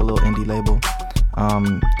grew into a little indie label.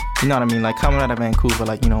 You know what I mean? Like coming out of Vancouver,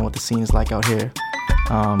 like what the scene is like out here.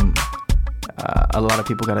 A lot of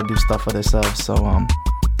people got to do stuff for themselves, so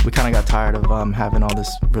we kind of got tired of having all this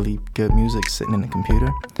really good music sitting in the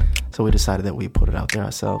computer. So we decided that we put it out there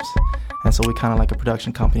ourselves. And so we kind of like a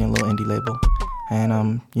production company, a little indie label.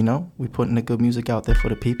 And, we putting the good music out there for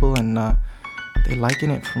the people, and they liking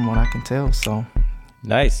it from what I can tell. So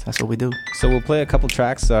nice. That's what we do. So we'll play a couple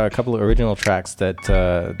tracks, a couple of original tracks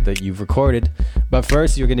that you've recorded. But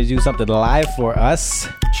first, you're going to do something live for us.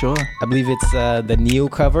 Sure. I believe it's the Neo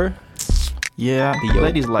cover. Yeah, the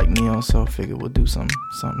ladies like Neo, so I figured we'll do something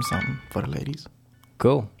for the ladies.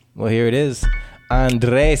 Cool. Well, here it is.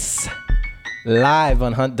 Andres, live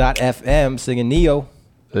on Hunt.fm, singing Neo.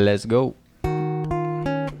 Let's go.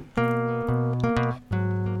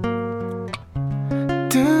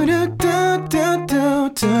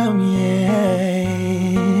 Yeah.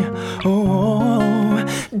 Oh.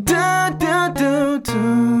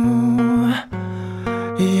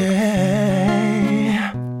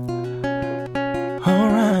 Yeah.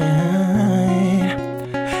 Alright.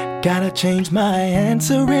 Gotta change my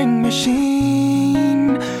answering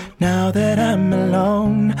machine now that I'm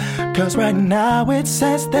alone. 'Cause right now it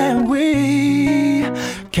says that we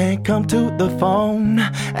can't come to the phone.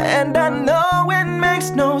 And I know it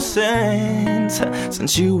makes no sense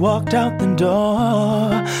since you walked out the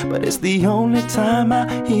door, but it's the only time I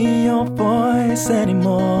hear your voice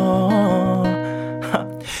anymore.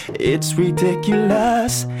 It's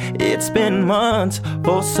ridiculous. It's been months.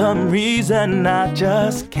 For some reason I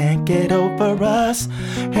just can't get over us.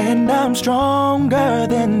 And I'm stronger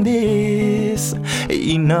than this.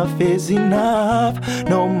 Enough is enough.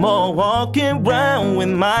 No more walking around with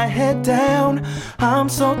my head down. I'm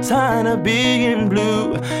so tired of being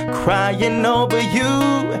blue, crying over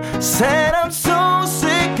you. Said I'm so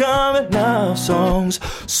sick of love songs,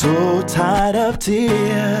 so tired of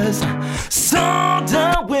tears, so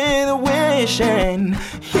done with wishing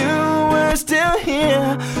you were still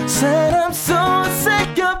here. Said I'm so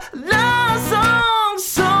sick of love songs,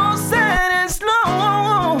 so sad and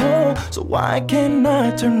slow. So Why can't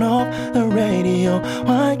I turn off the radio?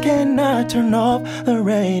 Why can't I turn off the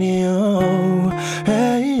radio?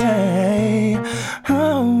 Hey, hey.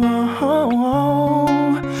 Oh, oh, oh,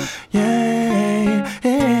 oh. Yeah,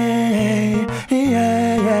 yeah,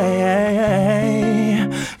 yeah,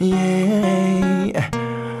 yeah, yeah.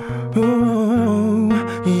 Ooh,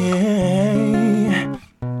 yeah.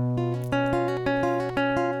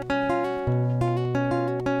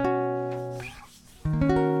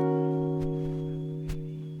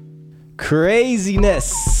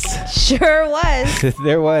 Craziness. Sure was.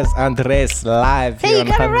 There was Andres live. Hey, here you on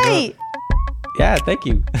got it Hunt. right. Yeah, thank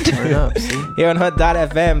you. Word up, see? Here on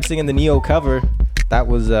Hunt.fm singing the Neo cover. That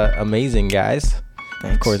was amazing, guys.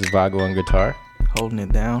 Thanks. Of course, Vago on guitar. Holding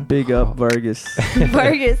it down. Big up, Vargas.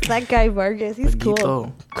 Vargas, that guy Vargas, he's cool.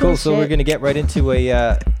 Oh, Cool. So shit. we're gonna get right into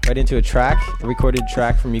a track, a recorded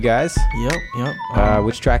track from you guys. Yep.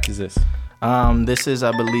 Which track is this? This is,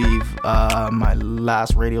 I believe, my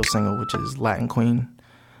last radio single, which is Latin Queen.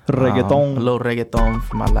 Reggaeton. A little reggaeton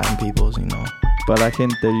for my Latin peoples, you know. Para la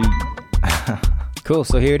gente. Cool.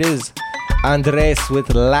 So here it is. Andres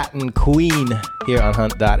with Latin Queen here on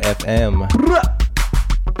Hunt.fm.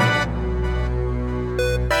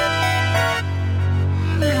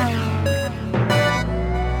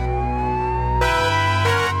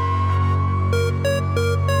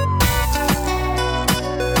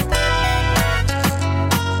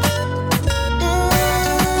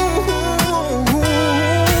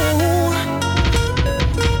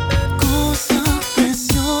 Cosa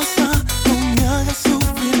preciosa, no me hagas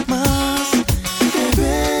sufrir más. Te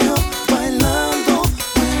veo bailando,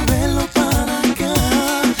 muévelo para acá.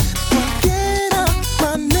 Cualquier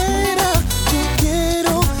manera, yo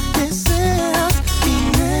quiero que seas mi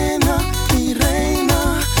nena, mi reina.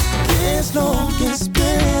 ¿Qué es lo que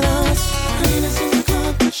esperas? Reinas in the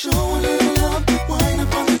club, show a little love. Wine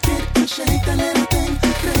up on the kid and shake that little thing.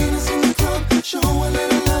 Reinas in the club, show a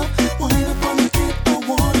little love. Wine up on the kid, I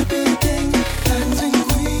wanna be a king. Latin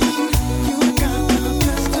queen, you got the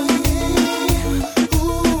best of me.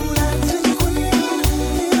 Ooh, Latin queen,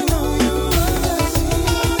 you know you love that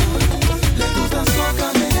scene. Le gusta soca,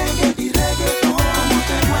 merengue y reggaeton. Como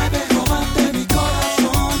te mueves, robaste mi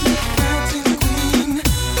corazón. Latin queen,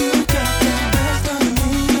 you got the best of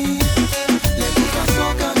me. Le gusta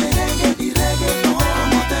soca, merengue y reggaeton.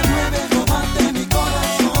 Como te mueves, robaste mi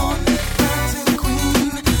corazón. Latin queen,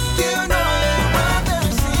 you know you love that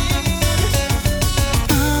scene.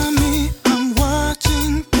 A mí, I'm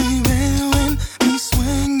watching, te veo en mis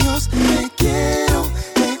sueños. Te quiero,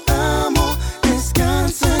 te amo,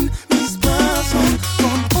 descansa en mis brazos.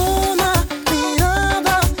 Con una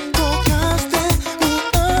mirada tocaste mi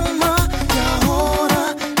alma y ahora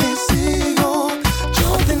te sigo. Yo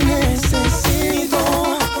te necesito.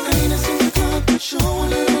 Reinas in the club, show a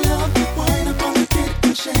little love. Wine up on the kid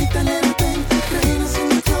and shake that little thing. Reinas in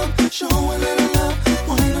the club, show a little love.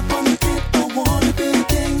 Wine up on the kid, I wanna be a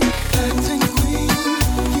king. Latin queen,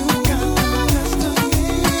 you got the best of me.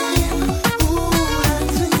 Ooh,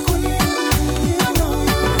 Latin queen, you know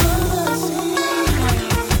you love that scene.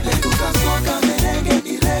 Le gusta soca, merengue y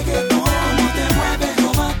reggaeton. Como te mueves,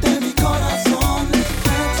 robaste mi corazón.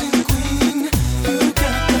 Latin queen, you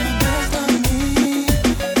got the best of me.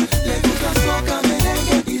 Le gusta soca,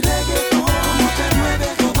 merengue y reggaeton. Como te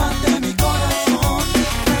mueves, robaste mi corazón.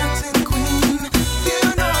 Latin queen, you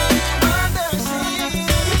know you love that scene.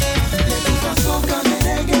 Le gusta soca,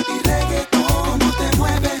 merengue y reggaeton. Como te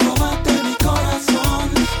mueves, robaste mi corazón.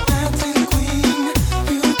 Latin queen,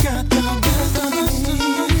 you got the best of me.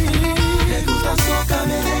 Le gusta soca,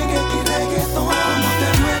 merengue y reggaeton. Como te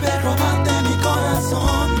mueves, robaste mi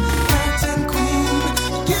corazón. Latin queen,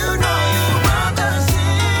 you know you love that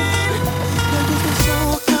scene. Le gusta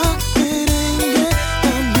soca, merengue,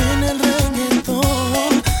 también el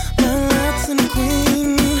reggaeton. My Latin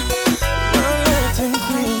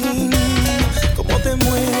queen, cómo te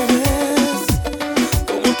mueves,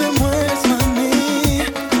 mami,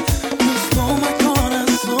 just toma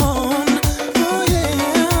corazón. Oh yeah,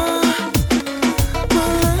 my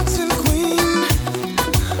Latin queen,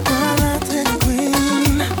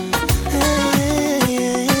 hey,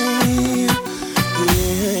 yeah.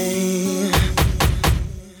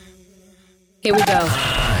 Here we go.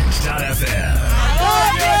 Hunt.fm.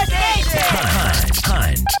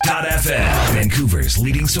 Hunt.fm. Vancouver's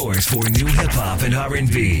leading source for new hip hop and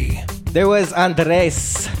R&B. There was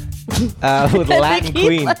Andres with Latin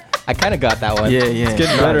Queen. I kind of got that one. Yeah. It's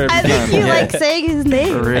getting better I every think time. you like saying his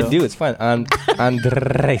name. For real. I do. It's fun.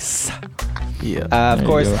 Andres. Yeah. Of There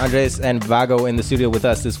course, you go. Andres and Vago in the studio with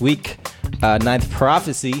us this week. Ninth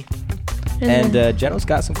Prophecy. And Geno's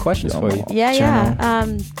got some questions for you. Yeah.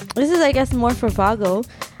 This is, I guess, more for Vago.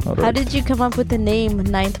 All How right. did you come up with the name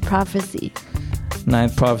Ninth Prophecy?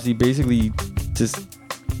 Ninth Prophecy basically just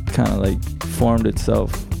kind of like formed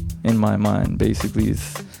itself in my mind. Basically,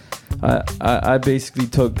 I basically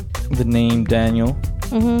took the name Daniel,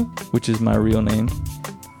 which is my real name,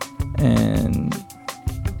 and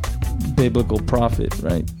biblical prophet,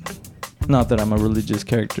 right? Not that I'm a religious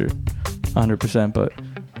character 100%, but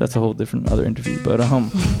that's a whole different other interview. But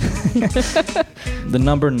the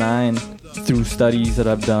number 9, through studies that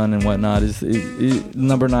I've done and whatnot, is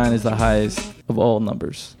number 9 is the highest of all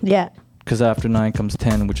numbers. Yeah. Because after 9 comes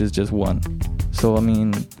 10, which is just 1. So I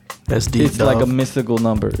mean, that's deep. It's like a mystical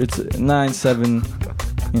number. It's 9, 7.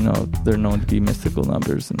 You know, they're known to be mystical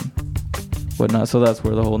numbers and whatnot. So that's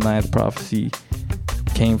where the whole Ninth Prophecy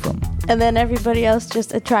came from. And then everybody else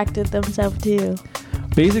just attracted themselves to you.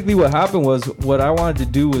 Basically, what happened was, what I wanted to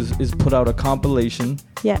do is put out a compilation.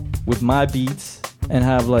 Yeah. With my beats and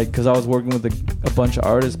have like, because I was working with a bunch of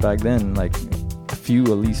artists back then, like a few,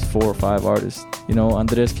 at least 4 or 5 artists. You know,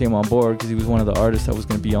 Andres came on board because he was one of the artists that was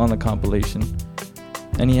going to be on the compilation.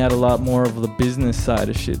 And he had a lot more of the business side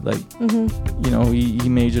of shit. Like, you know, he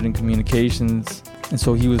majored in communications. And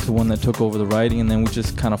so he was the one that took over the writing. And then we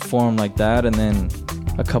just kind of formed like that. And then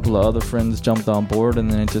a couple of other friends jumped on board.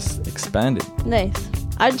 And then it just expanded. Nice.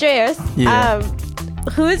 Andreas,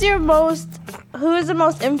 who is the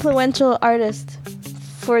most influential artist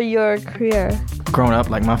for your career? Growing up,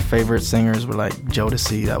 like my favorite singers were like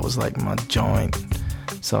Jodeci. That was like my joint.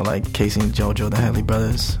 So like Casey and JoJo, the Haley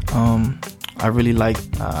Brothers. I really like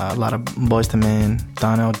a lot of Boyz II Men,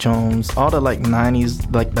 Donnell Jones, all the like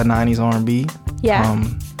 90s, like the 90s R&B. Yeah.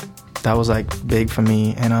 That was like big for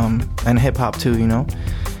me, and hip hop too, you know.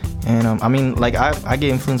 And I mean, like I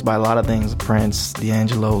get influenced by a lot of things: Prince,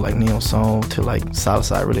 D'Angelo, like neo soul, to like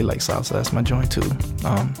salsa. I really like salsa. That's my joint too.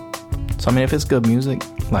 So I mean, if it's good music,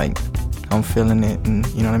 like I'm feeling it, and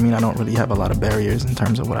you know what I mean. I don't really have a lot of barriers in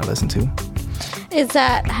terms of what I listen to. Is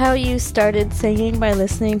that how you started singing, by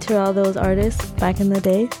listening to all those artists back in the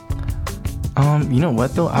day? You know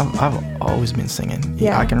what though? I've always been singing.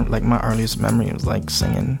 Yeah. I can, like, my earliest memory was like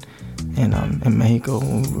singing in Mexico.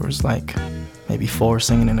 It was like maybe 4,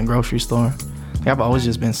 singing in a grocery store. Like, I've always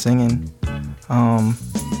just been singing.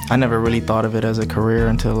 I never really thought of it as a career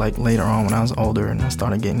until like later on when I was older and I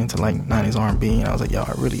started getting into like 90s R&B, and I was like, yo,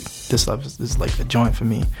 this stuff is like a joint for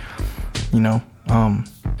me, you know.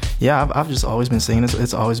 Yeah, I've just always been singing.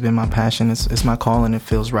 It's always been my passion. It's my calling. It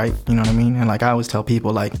feels right. You know what I mean? And like I always tell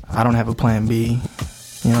people, like, I don't have a plan B.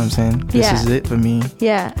 You know what I'm saying? This is it for me.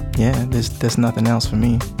 Yeah. Yeah, there's nothing else for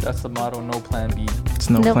me. That's the motto, no plan B.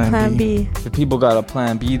 It's no plan B. If people got a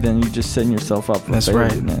plan B, then you're just setting yourself up for failure,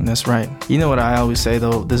 right, man. That's right. You know what I always say,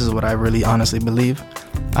 though? This is what I really honestly believe.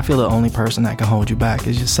 I feel the only person that can hold you back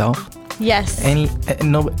is yourself. Yes.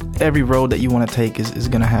 Every road that you want to take is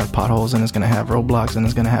going to have potholes, and it's going to have roadblocks, and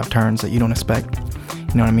it's going to have turns that you don't expect.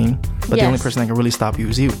 You know what I mean? But the only person that can really stop you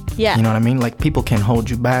is you. Yeah. You know what I mean? Like, people can hold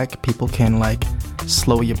you back. People can, like,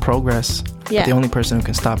 slow your progress. Yeah. But the only person who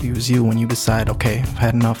can stop you is you when you decide, okay, I've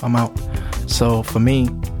had enough, I'm out. So for me,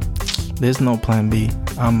 there's no plan B.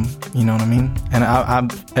 You know what I mean? And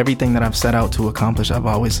I've everything that I've set out to accomplish, I've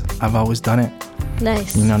always done it.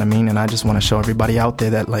 Nice. You know what I mean? And I just want to show everybody out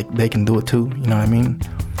there that, like, they can do it too. You know what I mean?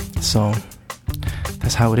 So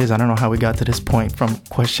that's how it is. I don't know how we got to this point from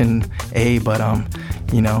question A, but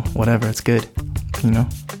you know, whatever, it's good. You know?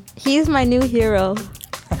 He's my new hero.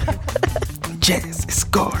 Yes,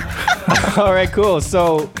 score. All right, cool.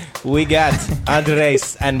 So we got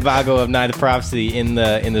Andres and Vago of Ninth Prophecy in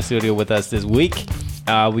the studio with us this week.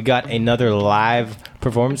 We got another live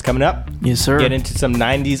performance coming up. Yes, sir. Get into some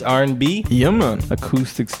 90s R&B. Yeah, man.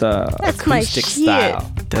 Acoustic style. That's my shit.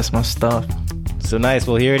 That's my stuff. So nice.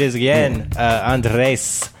 Well, here it is again.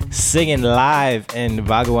 Andres singing live and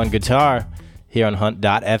Vago on guitar here on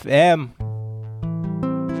Hunt.fm.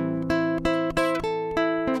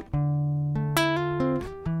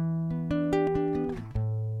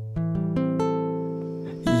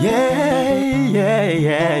 Yeah.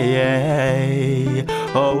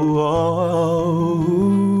 Oh.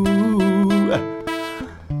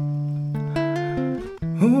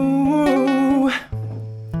 Ooh.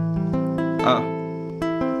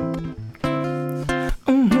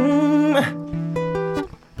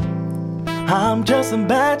 I'm just a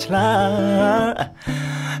bachelor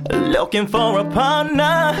looking for a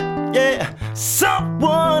partner, yeah,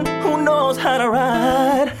 someone who knows how to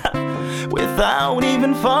ride without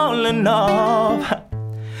even falling off.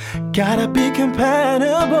 Gotta be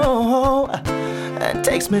compatible and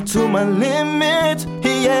takes me to my limit,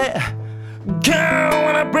 yeah. Girl,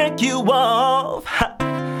 when I break you off,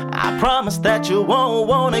 I promise that you won't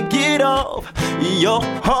wanna get off your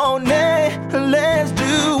honey. Let's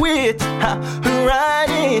do it, ride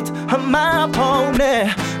it, my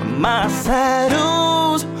pony, my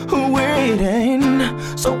saddle's waiting.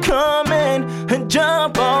 So come and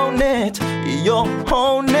jump on it, your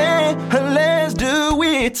honey. Let's do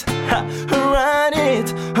it, ride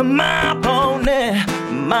it, my pony,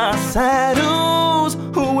 my saddle's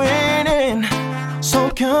waiting.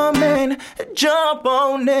 So come and jump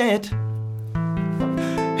on it.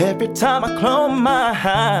 Every time I close my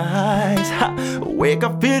eyes, wake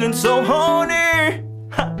up feeling so horny.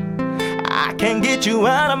 I can't get you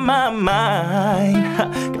out of my mind.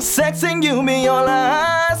 'Cause sexing you be all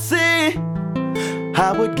I see.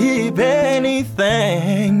 I would give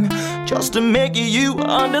anything just to make you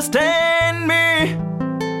understand me.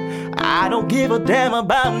 I don't give a damn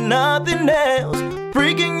about nothing else.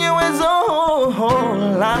 Freaking you is all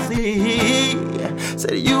I see.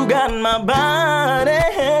 Said you got my body,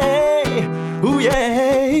 ooh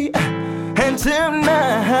yeah. And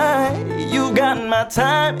tonight you got my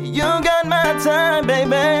time, you got my time,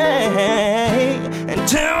 baby. And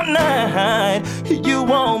tonight you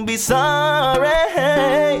won't be sorry,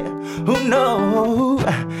 oh no.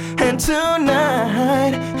 And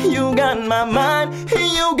tonight you got my mind,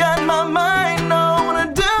 you got my mind. All I wanna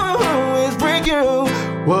do is bring you.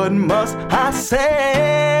 What must I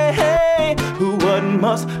say? What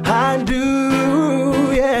must I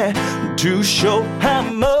do? Yeah, to show how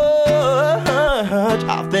much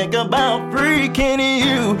I think about freaking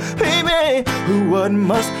you, baby. What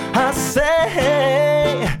must I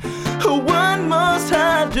say? What must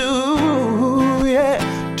I do? Yeah,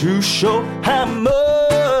 to show how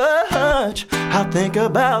much I think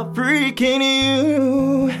about freaking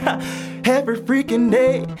you. Every freaking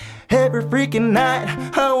day, every freaking night,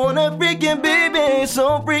 I wanna freaking baby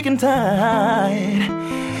so freaking tight.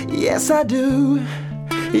 Yes I do,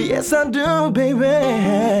 yes I do, baby.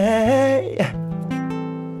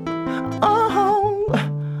 Oh,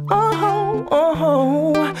 oh,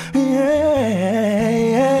 oh,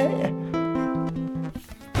 yeah.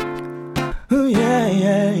 Oh, yeah,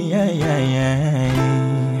 yeah, yeah, yeah, yeah.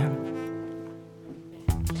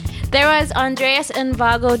 There was Andreas and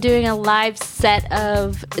Vago doing a live set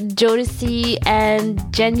of Jodeci and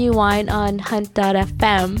Genuine on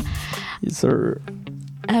Hunt.fm. Yes, sir.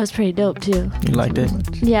 That was pretty dope too. You liked it?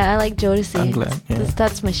 Yeah, I like Jodeci. I'm glad. Yeah.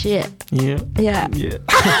 That's my shit. Yeah. Yeah. Yeah.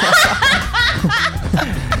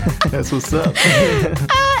 That's what's up.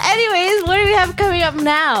 Anyways, what do we have coming up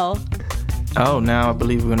now? Oh, now I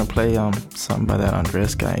believe we're gonna play something by that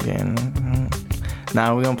Andres guy again.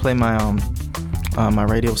 Now we're gonna play my my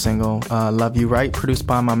radio single, Love You Right, produced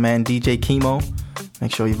by my man DJ Chemo.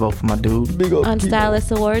 Make sure you vote for my dude. Big up on Chemo.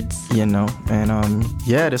 Stylist Awards. You know, and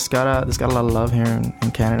yeah, this got a lot of love here in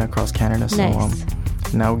Canada, across Canada. So nice.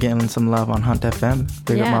 Now we're getting some love on Hunt FM.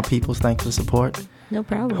 Big up Yeah. my peoples. Thanks for the support. No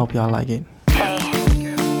problem. Hope y'all like it. Hey.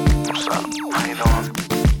 What's up? How you doing?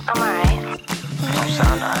 I'm alright. You don't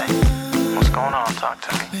sound alright. What's going on? Talk to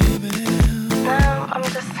me. No, I'm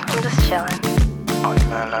just chilling. Oh, your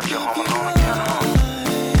man left you home alone again, huh?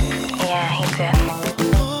 Yeah, he did.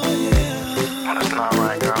 Well, that's not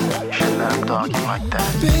right, girl. You shouldn't let him dog you like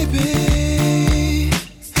that. Baby,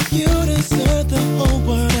 you deserve the whole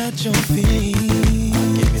world at your feet.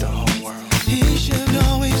 I'll give you the whole world. He should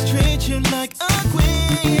always treat you like a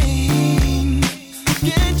queen.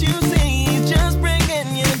 Can't you see he's just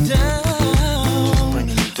bringing you down?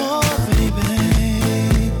 Oh, baby,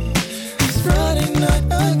 it's Friday night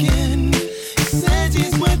again. He says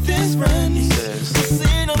he's with his friends. I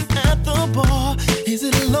seen him at the bar. Is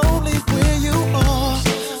it lonely where you are?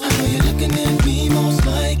 I know you're looking at me most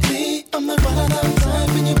likely. I'm the right on time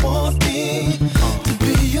when you want me to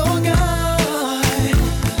be your guy.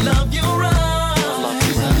 Love you right.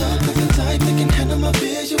 'Cause I look like the type that can handle my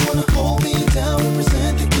biz. You wanna hold me down,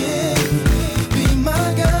 represent the kid. Be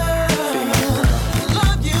my girl.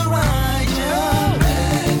 Love you right, yeah.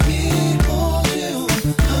 Let me hold you,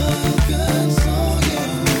 hug and soul you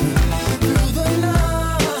through the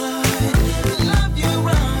night. Love you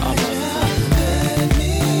right, yeah. Let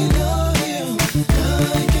me love you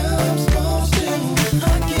like I'm supposed to. I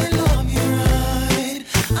can love you right.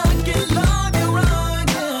 I can love you right,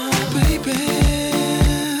 yeah. Baby,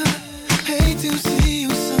 hate to see you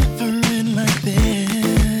suffering like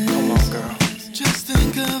this. Come on, girl. Just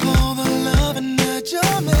think of all the loving that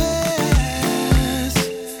you'll miss.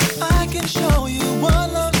 I can show you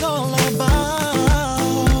what love's all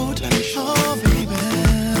about. Let me show Oh, baby,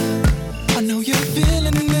 I know you're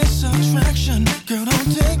feeling this attraction. Girl,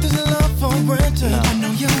 don't take this love for granted. I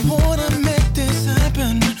know you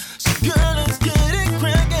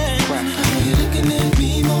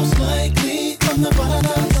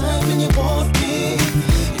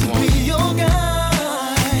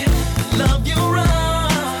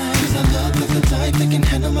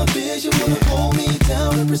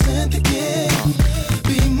represent the king.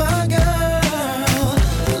 Be my girl,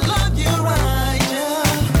 love you right, yeah.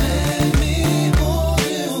 Let me hold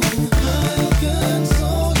you, I'll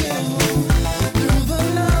console you through the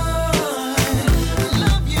night.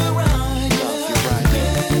 Love you right, yeah.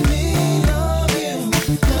 Let me love you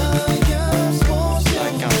like I'm supposed to. I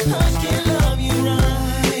can love you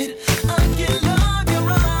right, I can love you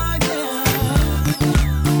right,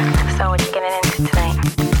 yeah. So what you getting into tonight?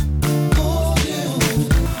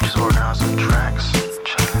 Just working on some tracks.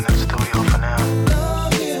 Chilling in the studio for now.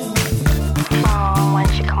 Oh, why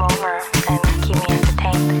don't you come over and keep me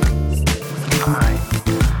entertained? Alright.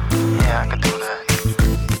 Yeah, I could do that.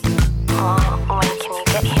 Well, when can you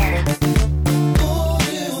get here?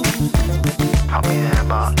 I'll be there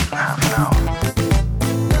about half an hour.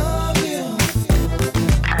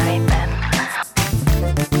 Alright then.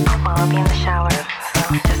 Well, I'll be in the shower, so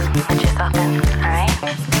just put yourself in, alright?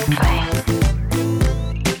 Bye.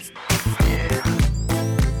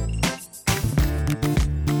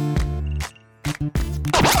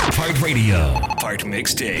 Part radio, part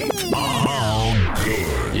mixtape. All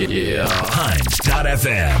good. Yeah.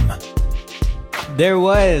 Hunt.fm. There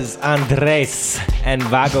was Andres and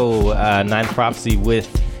Vago, Ninth Prophecy, with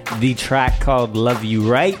the track called Love You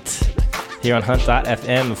Right here on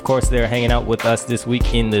Hunt.fm. Of course, they're hanging out with us this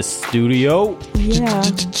week in the studio. Yeah.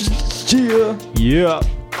 Yeah.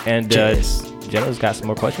 And Jenna's got some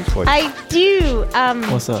more questions for you. I do.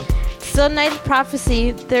 What's up? So Ninth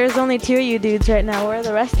Prophecy, there's only 2 of you dudes right now. Where are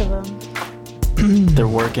the rest of them? They're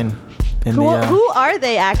working. Who are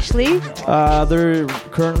they actually? They're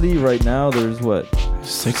currently right now. There's what?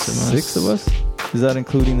 6 of us. 6 of us. Is that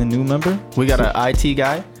including the new member? We got an IT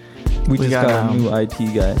guy. We just got a new IT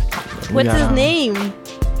guy. What's his name?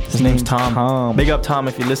 His name's Tom. Big up, Tom,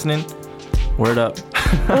 if you're listening. Word up.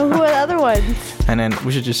 Oh, who are the other ones? And then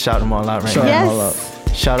we should just shout them all out right now. Yes. Them all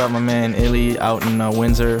out. Shout out my man Illy out in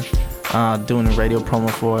Windsor, doing the radio promo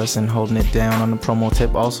for us and holding it down on the promo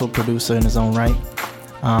tip. Also producer in his own right.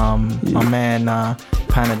 My man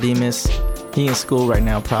Panademus, he in school right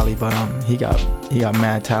now probably, but he got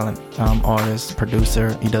mad talent. Artist,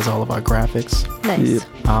 producer. He does all of our graphics. Nice.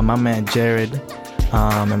 My man Jared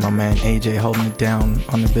and my man AJ holding it down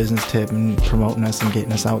on the business tip and promoting us and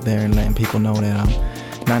getting us out there and letting people know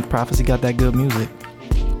that Ninth Prophecy got that good music.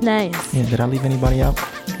 Nice. Yeah, did I leave anybody out?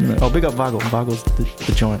 No. Oh, big up Vago. Vago's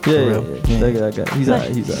the joint. Yeah, for real. yeah. That guy. He's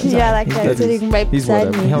alright. Yeah, that guy's sitting right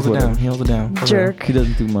beside me. He holds it down. For Jerk. real. He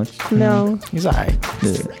doesn't do much. No. He's alright.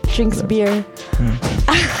 Yeah. Drinks beer.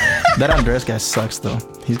 That Andres guy sucks though.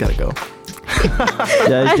 He's gotta go.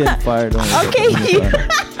 Yeah, he's getting fired. Okay.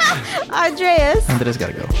 Andreas. Andres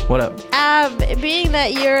gotta go. What up? Being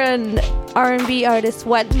that you're an R&B artist,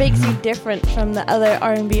 what makes you different from the other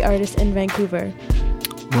R&B artists in Vancouver?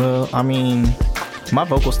 Well, I mean, my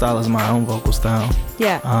vocal style is my own vocal style.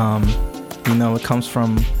 Yeah. You know, it comes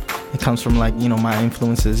from like, you know, my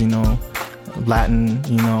influences, you know, Latin,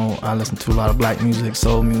 you know, I listen to a lot of black music,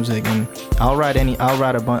 soul music, and I'll write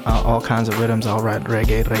all kinds of rhythms. I'll write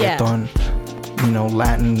reggaeton, you know,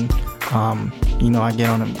 Latin, you know, I get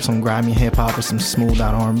on some grimy hip hop or some smooth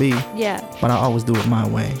out R&B. Yeah. But I always do it my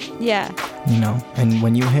way. Yeah. You know, and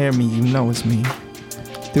when you hear me, you know it's me.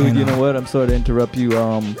 Dude, you know what? I'm sorry to interrupt you.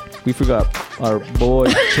 We forgot our boy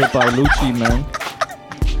Chip Lucci, man.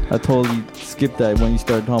 I totally skipped that when you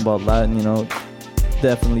started talking about Latin. You know,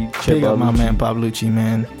 definitely Chip Big up my man Pablucci,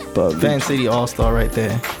 man. Fan City All Star right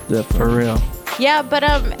there. Definitely. For real. Yeah, but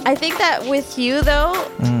I think that with you though,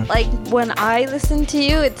 like when I listen to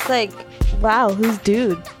you, it's like, wow, who's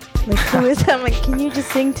dude? Like who is that? I'm like, can you just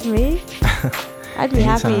sing to me? I'd be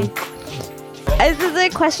happy. This is a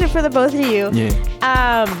question for the both of you.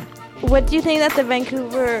 Yeah. What do you think that the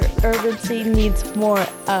Vancouver urban scene needs more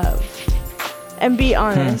of? And be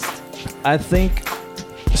honest. I think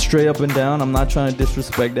straight up and down, I'm not trying to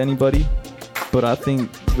disrespect anybody, but I think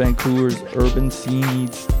Vancouver's urban scene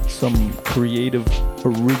needs some creative,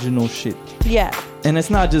 original shit. Yeah. And it's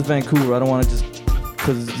not just Vancouver. I don't want to just,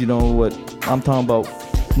 because you know what I'm talking about,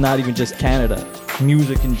 not even just Canada.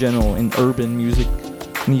 Music in general, and urban music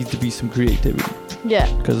needs to be some creativity. Yeah.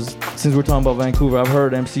 Because since we're talking about Vancouver, I've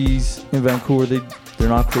heard MCs in Vancouver, they're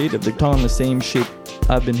not creative. They're talking the same shit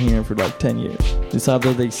I've been hearing for like 10 years. It's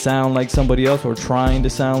either they sound like somebody else or trying to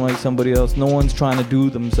sound like somebody else. No one's trying to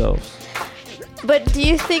do themselves. But do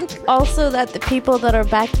you think also that the people that are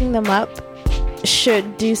backing them up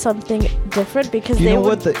should do something different? Because you they know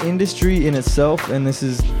what, the industry in itself, and this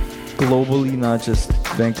is globally, not just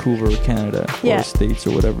Vancouver or Canada or States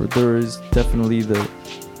or whatever, there is definitely the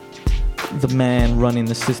man running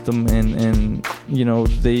the system, and you know,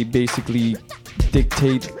 they basically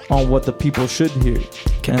dictate on what the people should hear.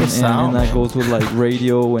 Get and, the sound, and that man. goes with like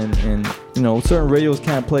radio and you know, certain radios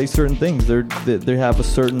can't play certain things. They have a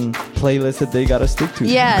certain playlist that they gotta stick to.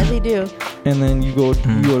 Yeah, they do. And then you go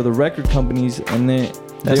to the record companies and they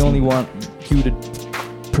only want you to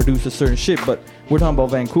produce a certain shit. But we're talking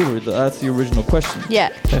about Vancouver. That's the original question.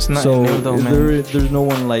 Yeah. That's not so new though, man. there's no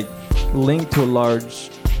one like linked to a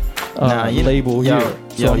large label here.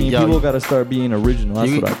 So I mean, people gotta start being original.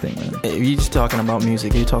 That's what I think, man. You're just talking about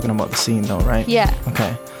music. You're talking about the scene, though, right? Yeah.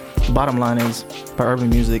 Okay. The bottom line is, for urban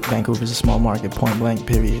music, Vancouver's a small market, point blank,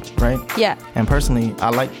 period, right? Yeah. And personally, I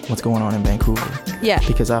like what's going on in Vancouver. Yeah.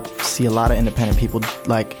 Because I see a lot of independent people,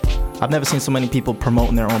 like, I've never seen so many people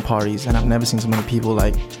promoting their own parties, and I've never seen so many people,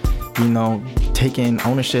 like, you know, taking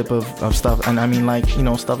ownership of stuff. And I mean, like, you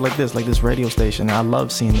know, stuff like this radio station. I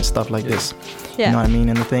love seeing this stuff like this. Yeah. You know what I mean?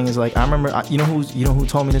 And the thing is, like, I remember, you know who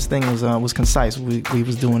told me this thing was Concise. We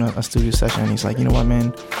was doing a studio session, and he's like, you know what,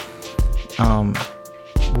 man?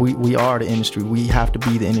 We are the industry. We have to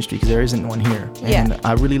be the industry because there isn't one here. And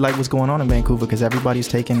I really like what's going on in Vancouver because everybody's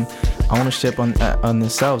taking ownership on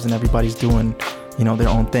themselves, and everybody's doing, you know, their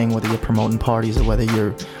own thing. Whether you're promoting parties or whether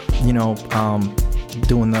you're, you know,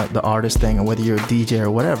 doing the artist thing, or whether you're a DJ or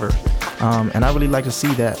whatever. And I really like to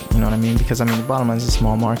see that. You know what I mean? Because I mean, the bottom line is a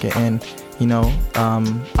small market, and you know,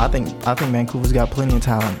 I think Vancouver's got plenty of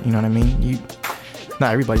talent. You know what I mean?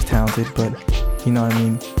 Not everybody's talented, but you know what I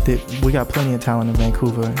mean? We got plenty of talent in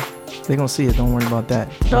Vancouver. They're gonna see it. Don't worry about that.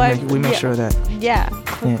 We make sure of that. Yeah,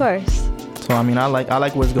 of course. So I mean, I like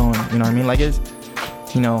where it's going. You know what I mean? Like it's,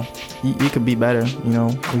 you know, you could be better. You know,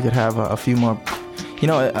 we could have a few more. You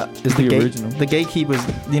know, it's the original. The gatekeepers.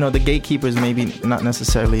 You know, the gatekeepers maybe not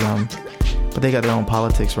necessarily but they got their own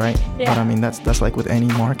politics, right? Yeah. But I mean, that's like with any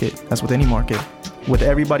market. That's with any market. With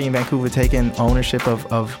everybody in Vancouver taking ownership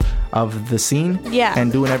of the scene,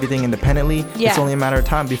 and doing everything independently, it's only a matter of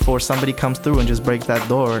time before somebody comes through and just breaks that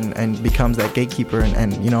door and becomes that gatekeeper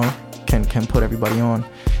and you know, can put everybody on.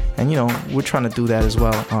 And you know, we're trying to do that as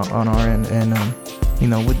well on our end, and you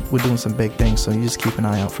know, we're doing some big things, so you just keep an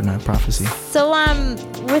eye out for that Prophecy. So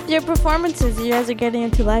with your performances, you guys are getting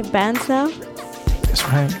into live bands now? That's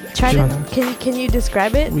right. Can you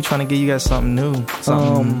describe it? We're trying to give you guys something new,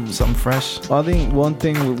 something fresh. I think one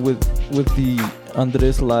thing with the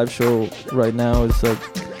Andres live show right now is like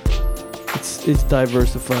it's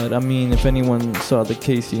diversified. I mean, if anyone saw the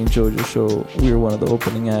Casey and JoJo show, we were one of the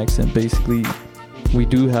opening acts, and basically we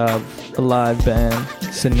do have a live band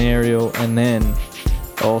scenario, and then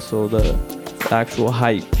also the actual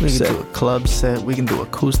hype set. We can do a club set, we can do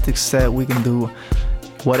acoustic set, we can do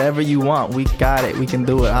whatever you want. We got it. We can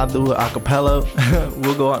do it. I'll do it a cappella.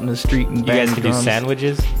 We'll go out in the street and bang You guys can drums. do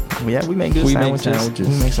sandwiches? Yeah, we make good sandwiches.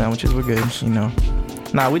 We make sandwiches. We're good, you know.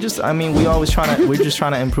 Nah, we're just trying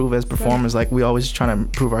to improve as performers. Like, we always trying to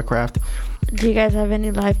improve our craft. Do you guys have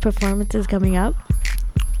any live performances coming up?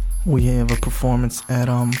 We have a performance at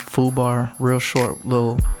Food Bar, real short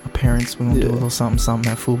little appearance. We're gonna do a little something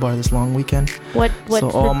at Food Bar this long weekend.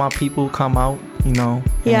 So all my people come out, you know,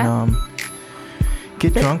 and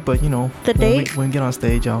get drunk, but you know, the date? When we get on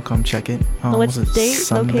stage, y'all come check it. What's the date,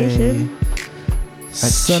 location?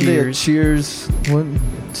 Sunday at Cheers.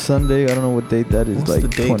 Sunday, I don't know what date that is. What's like the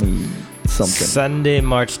date? 20 something. Sunday,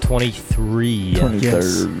 March 23. 23rd.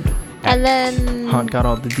 Yes. And then Hunt got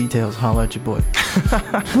all the details. Holla at your boy.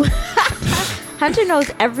 Hunter knows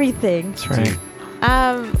everything. That's right.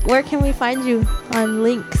 Where can we find you on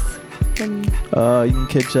links? You can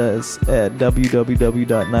catch us at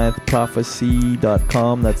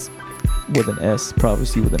www.ninthprophecy.com. That's with an S.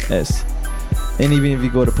 Prophecy with an S. And even if you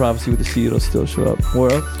go to Prophecy with a C, it'll still show up.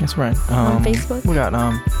 Where else? That's right. On Facebook? We got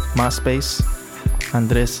MySpace.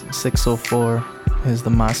 Andres604 is the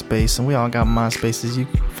MySpace, and we all got MySpaces. You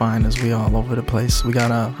can find us. We all over the place. We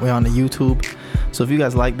got we're on the YouTube. So if you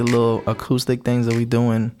guys like the little acoustic things that we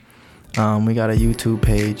doing, we got a YouTube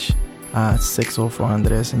page. 604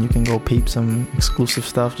 Andres, and you can go peep some exclusive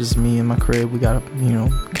stuff. Just me in my crib. We got a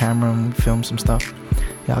camera and we film some stuff.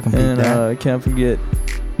 Y'all can peep that. Can't forget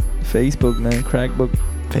Facebook, man. Crackbook.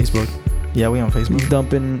 Facebook. Yeah, we on Facebook.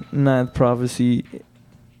 Dumping Ninth Prophecy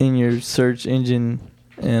in your search engine,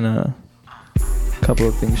 and a couple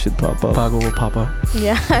of things should pop up. Vago will pop up.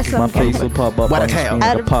 Yeah, my face will pop up. What a tail!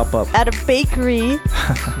 At a pop up at a bakery.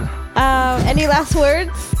 Any last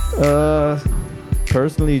words?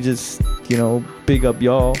 Personally, just big up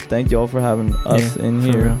y'all. Thank y'all for having us in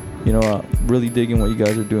here. Really digging what you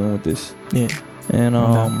guys are doing with this. Yeah. And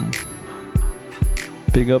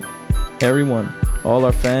big up everyone, all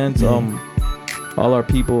our fans, all our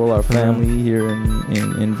people, all our family here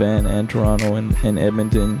in Van and Toronto and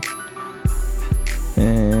Edmonton.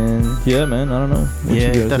 And Yeah, man. I don't know. What Yeah,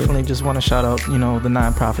 you guys definitely just want to shout out, the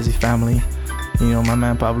Nine Prophecy family. My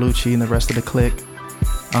man Pavlucci and the rest of the clique.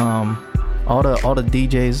 All the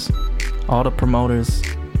DJs, all the promoters.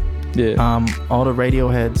 Yeah. All the radio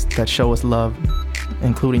heads that show us love,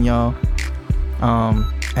 including y'all.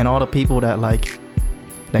 And all the people that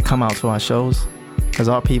come out to our shows, because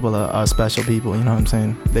our people are special people. You know what I'm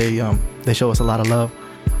saying? They show us a lot of love.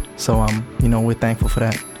 So we're thankful for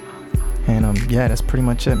that. And yeah, that's pretty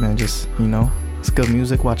much it, man. Just it's good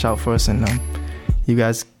music. Watch out for us, and you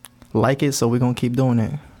guys like it, so we're gonna keep doing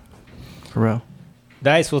it. For real.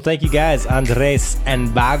 Nice. Well, thank you guys, Andres and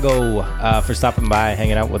Vago, for stopping by,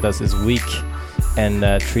 hanging out with us this week,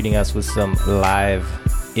 and treating us with some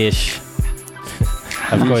live-ish.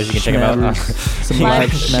 Of course, you can check them out. Some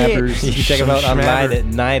live snappers. You can check them out online at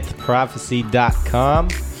ninthprophecy.com.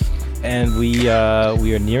 And we are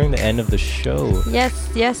nearing the end of the show.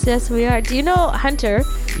 Yes, we are. Do you know Hunter?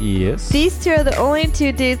 Yes. These two are the only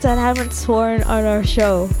two dudes that haven't sworn on our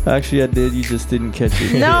show. Actually, I did. You just didn't catch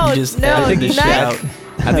it. No, I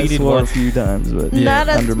think you did swore one a few times, but not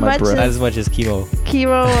as under my much breath. Not as much as Chemo.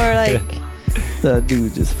 Chemo or like... That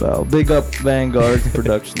dude just foul. Big up Vanguard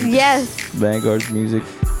Productions. Yes. Vanguard's music.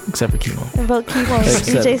 Except for Chemo. About Chemo.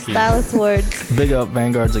 DJ Stylus Words. Big up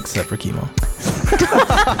Vanguard's except for Chemo.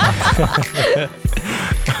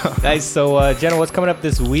 Nice. So, Jenna, what's coming up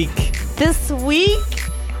this week? This week?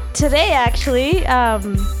 Today, actually,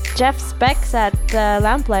 Jeff Specs at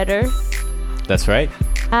Lamplighter. That's right.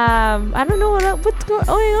 I don't know what's going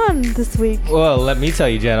on this week. Well, let me tell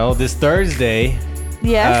you, Jenna. This Thursday,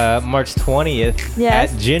 yes, March 20th,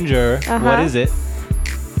 yes, at Ginger. What is it?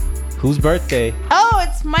 Whose birthday? Oh,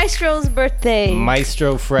 it's Maestro's birthday.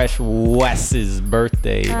 Maestro Fresh Wes's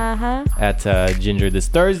birthday at Ginger this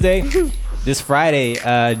Thursday. This Friday,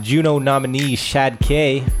 Juno nominee Shad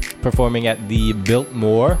K performing at the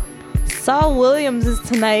Biltmore. Saul Williams is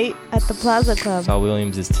tonight at the Plaza Club. Saul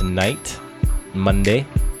Williams is tonight, Monday.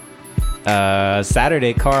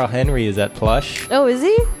 Saturday, Carl Henry is at Plush. Oh, is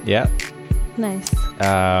he? Yeah. Nice.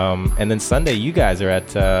 And then Sunday, you guys are at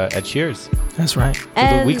Cheers. That's right. So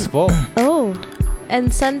the week's full. Oh,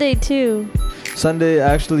 and Sunday too. Sunday,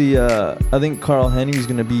 actually, I think Carl Henry's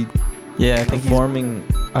gonna be performing.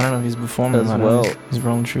 I don't know if he's performing as well. He's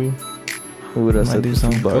rolling true. Who would I say? Do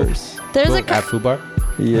some bars. There's at Food Bar.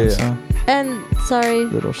 Yeah. So. And sorry,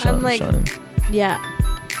 Little Sean. I'm like, yeah.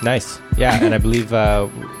 Nice. Yeah, and I believe we're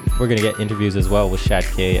gonna get interviews as well with Shad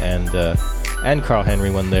K and Carl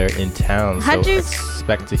Henry when they're in town. So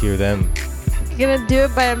expect to hear them. Gonna do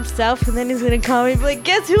it by himself, and then he's gonna call me and be like,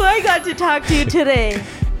 guess who I got to talk to today?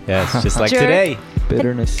 Yeah, it's just like Jerk. today.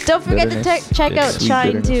 Bitterness. Don't forget to check out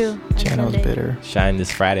Shine too. Channel's bitter. Shine this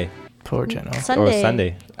Friday. Poor Channel. Or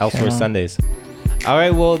Sunday. Elsewhere Sundays. All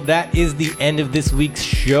right, well, that is the end of this week's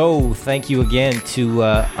show. Thank you again to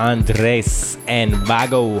Andres and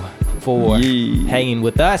Vago for hanging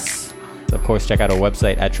with us. Of course, check out our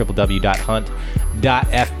website at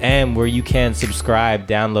www.hunt.fm where you can subscribe,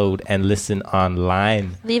 download, and listen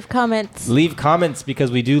online. Leave comments. Leave comments because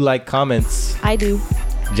we do like comments. I do.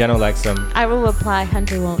 Jenna likes them. I will reply.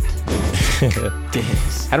 Hunter won't.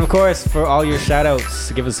 And of course, for all your shout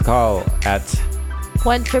outs, give us a call at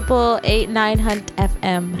 1-888-9 Hunt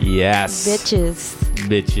FM. Yes. Bitches.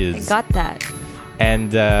 I got that.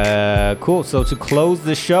 And cool. So to close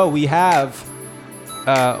the show, we have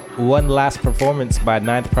one last performance by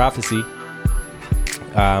Ninth Prophecy.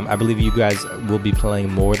 I believe you guys will be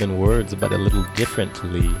playing More Than Words, but a little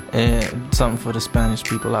differently. And something for the Spanish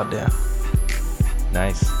people out there.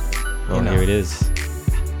 Nice. Well, here it is.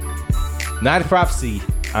 Ninth Prophecy,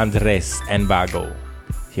 Andres and Vago,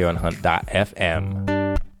 here on Hunt.fm.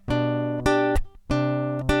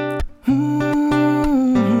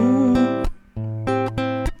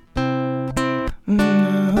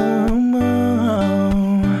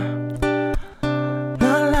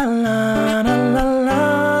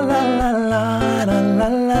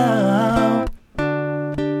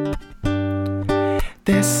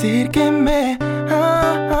 Decir que me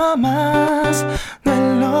amas no es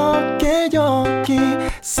lo que yo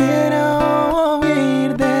quisiera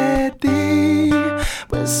oír de ti,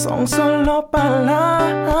 pues son solo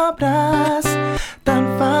palabras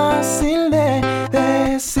tan fácil de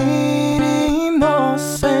decir y no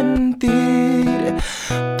sentir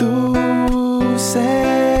tus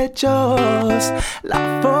hechos,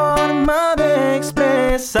 la forma de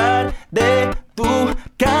expresar de tu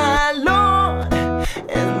calor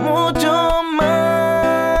es mucho más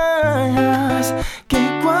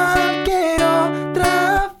que cualquier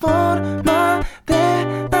otra forma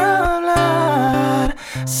de hablar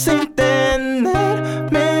sin tener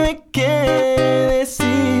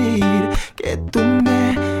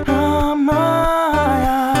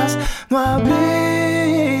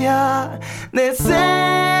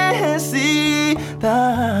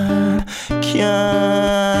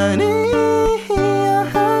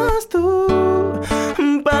harías tú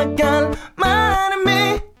para calmar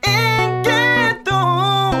mi inquietud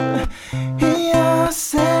y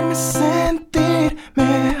hacerme sentir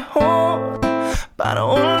mejor para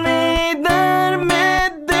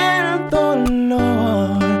olvidarme del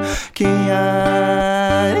dolor? ¿Qué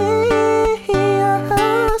harías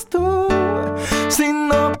tú si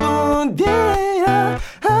no pudieras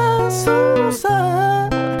usar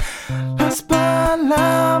las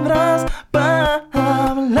palabras para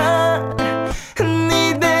hablar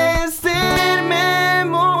ni decirme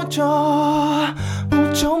mucho,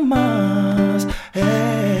 mucho más?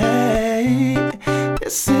 Hey,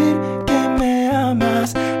 decir que me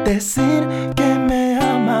amas, decir que me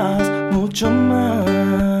amas mucho más.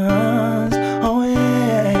 Oh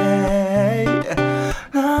yeah,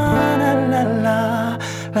 la la la la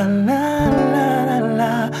la la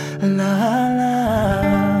la la la.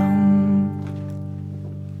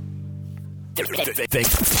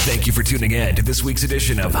 Thank you for tuning in to this week's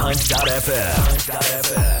edition of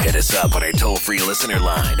Hunt.fm. Hit us up on our toll-free listener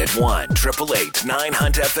line at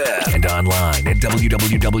 1-888-9-HUNT-FM and online at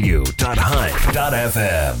www.hunt.fm.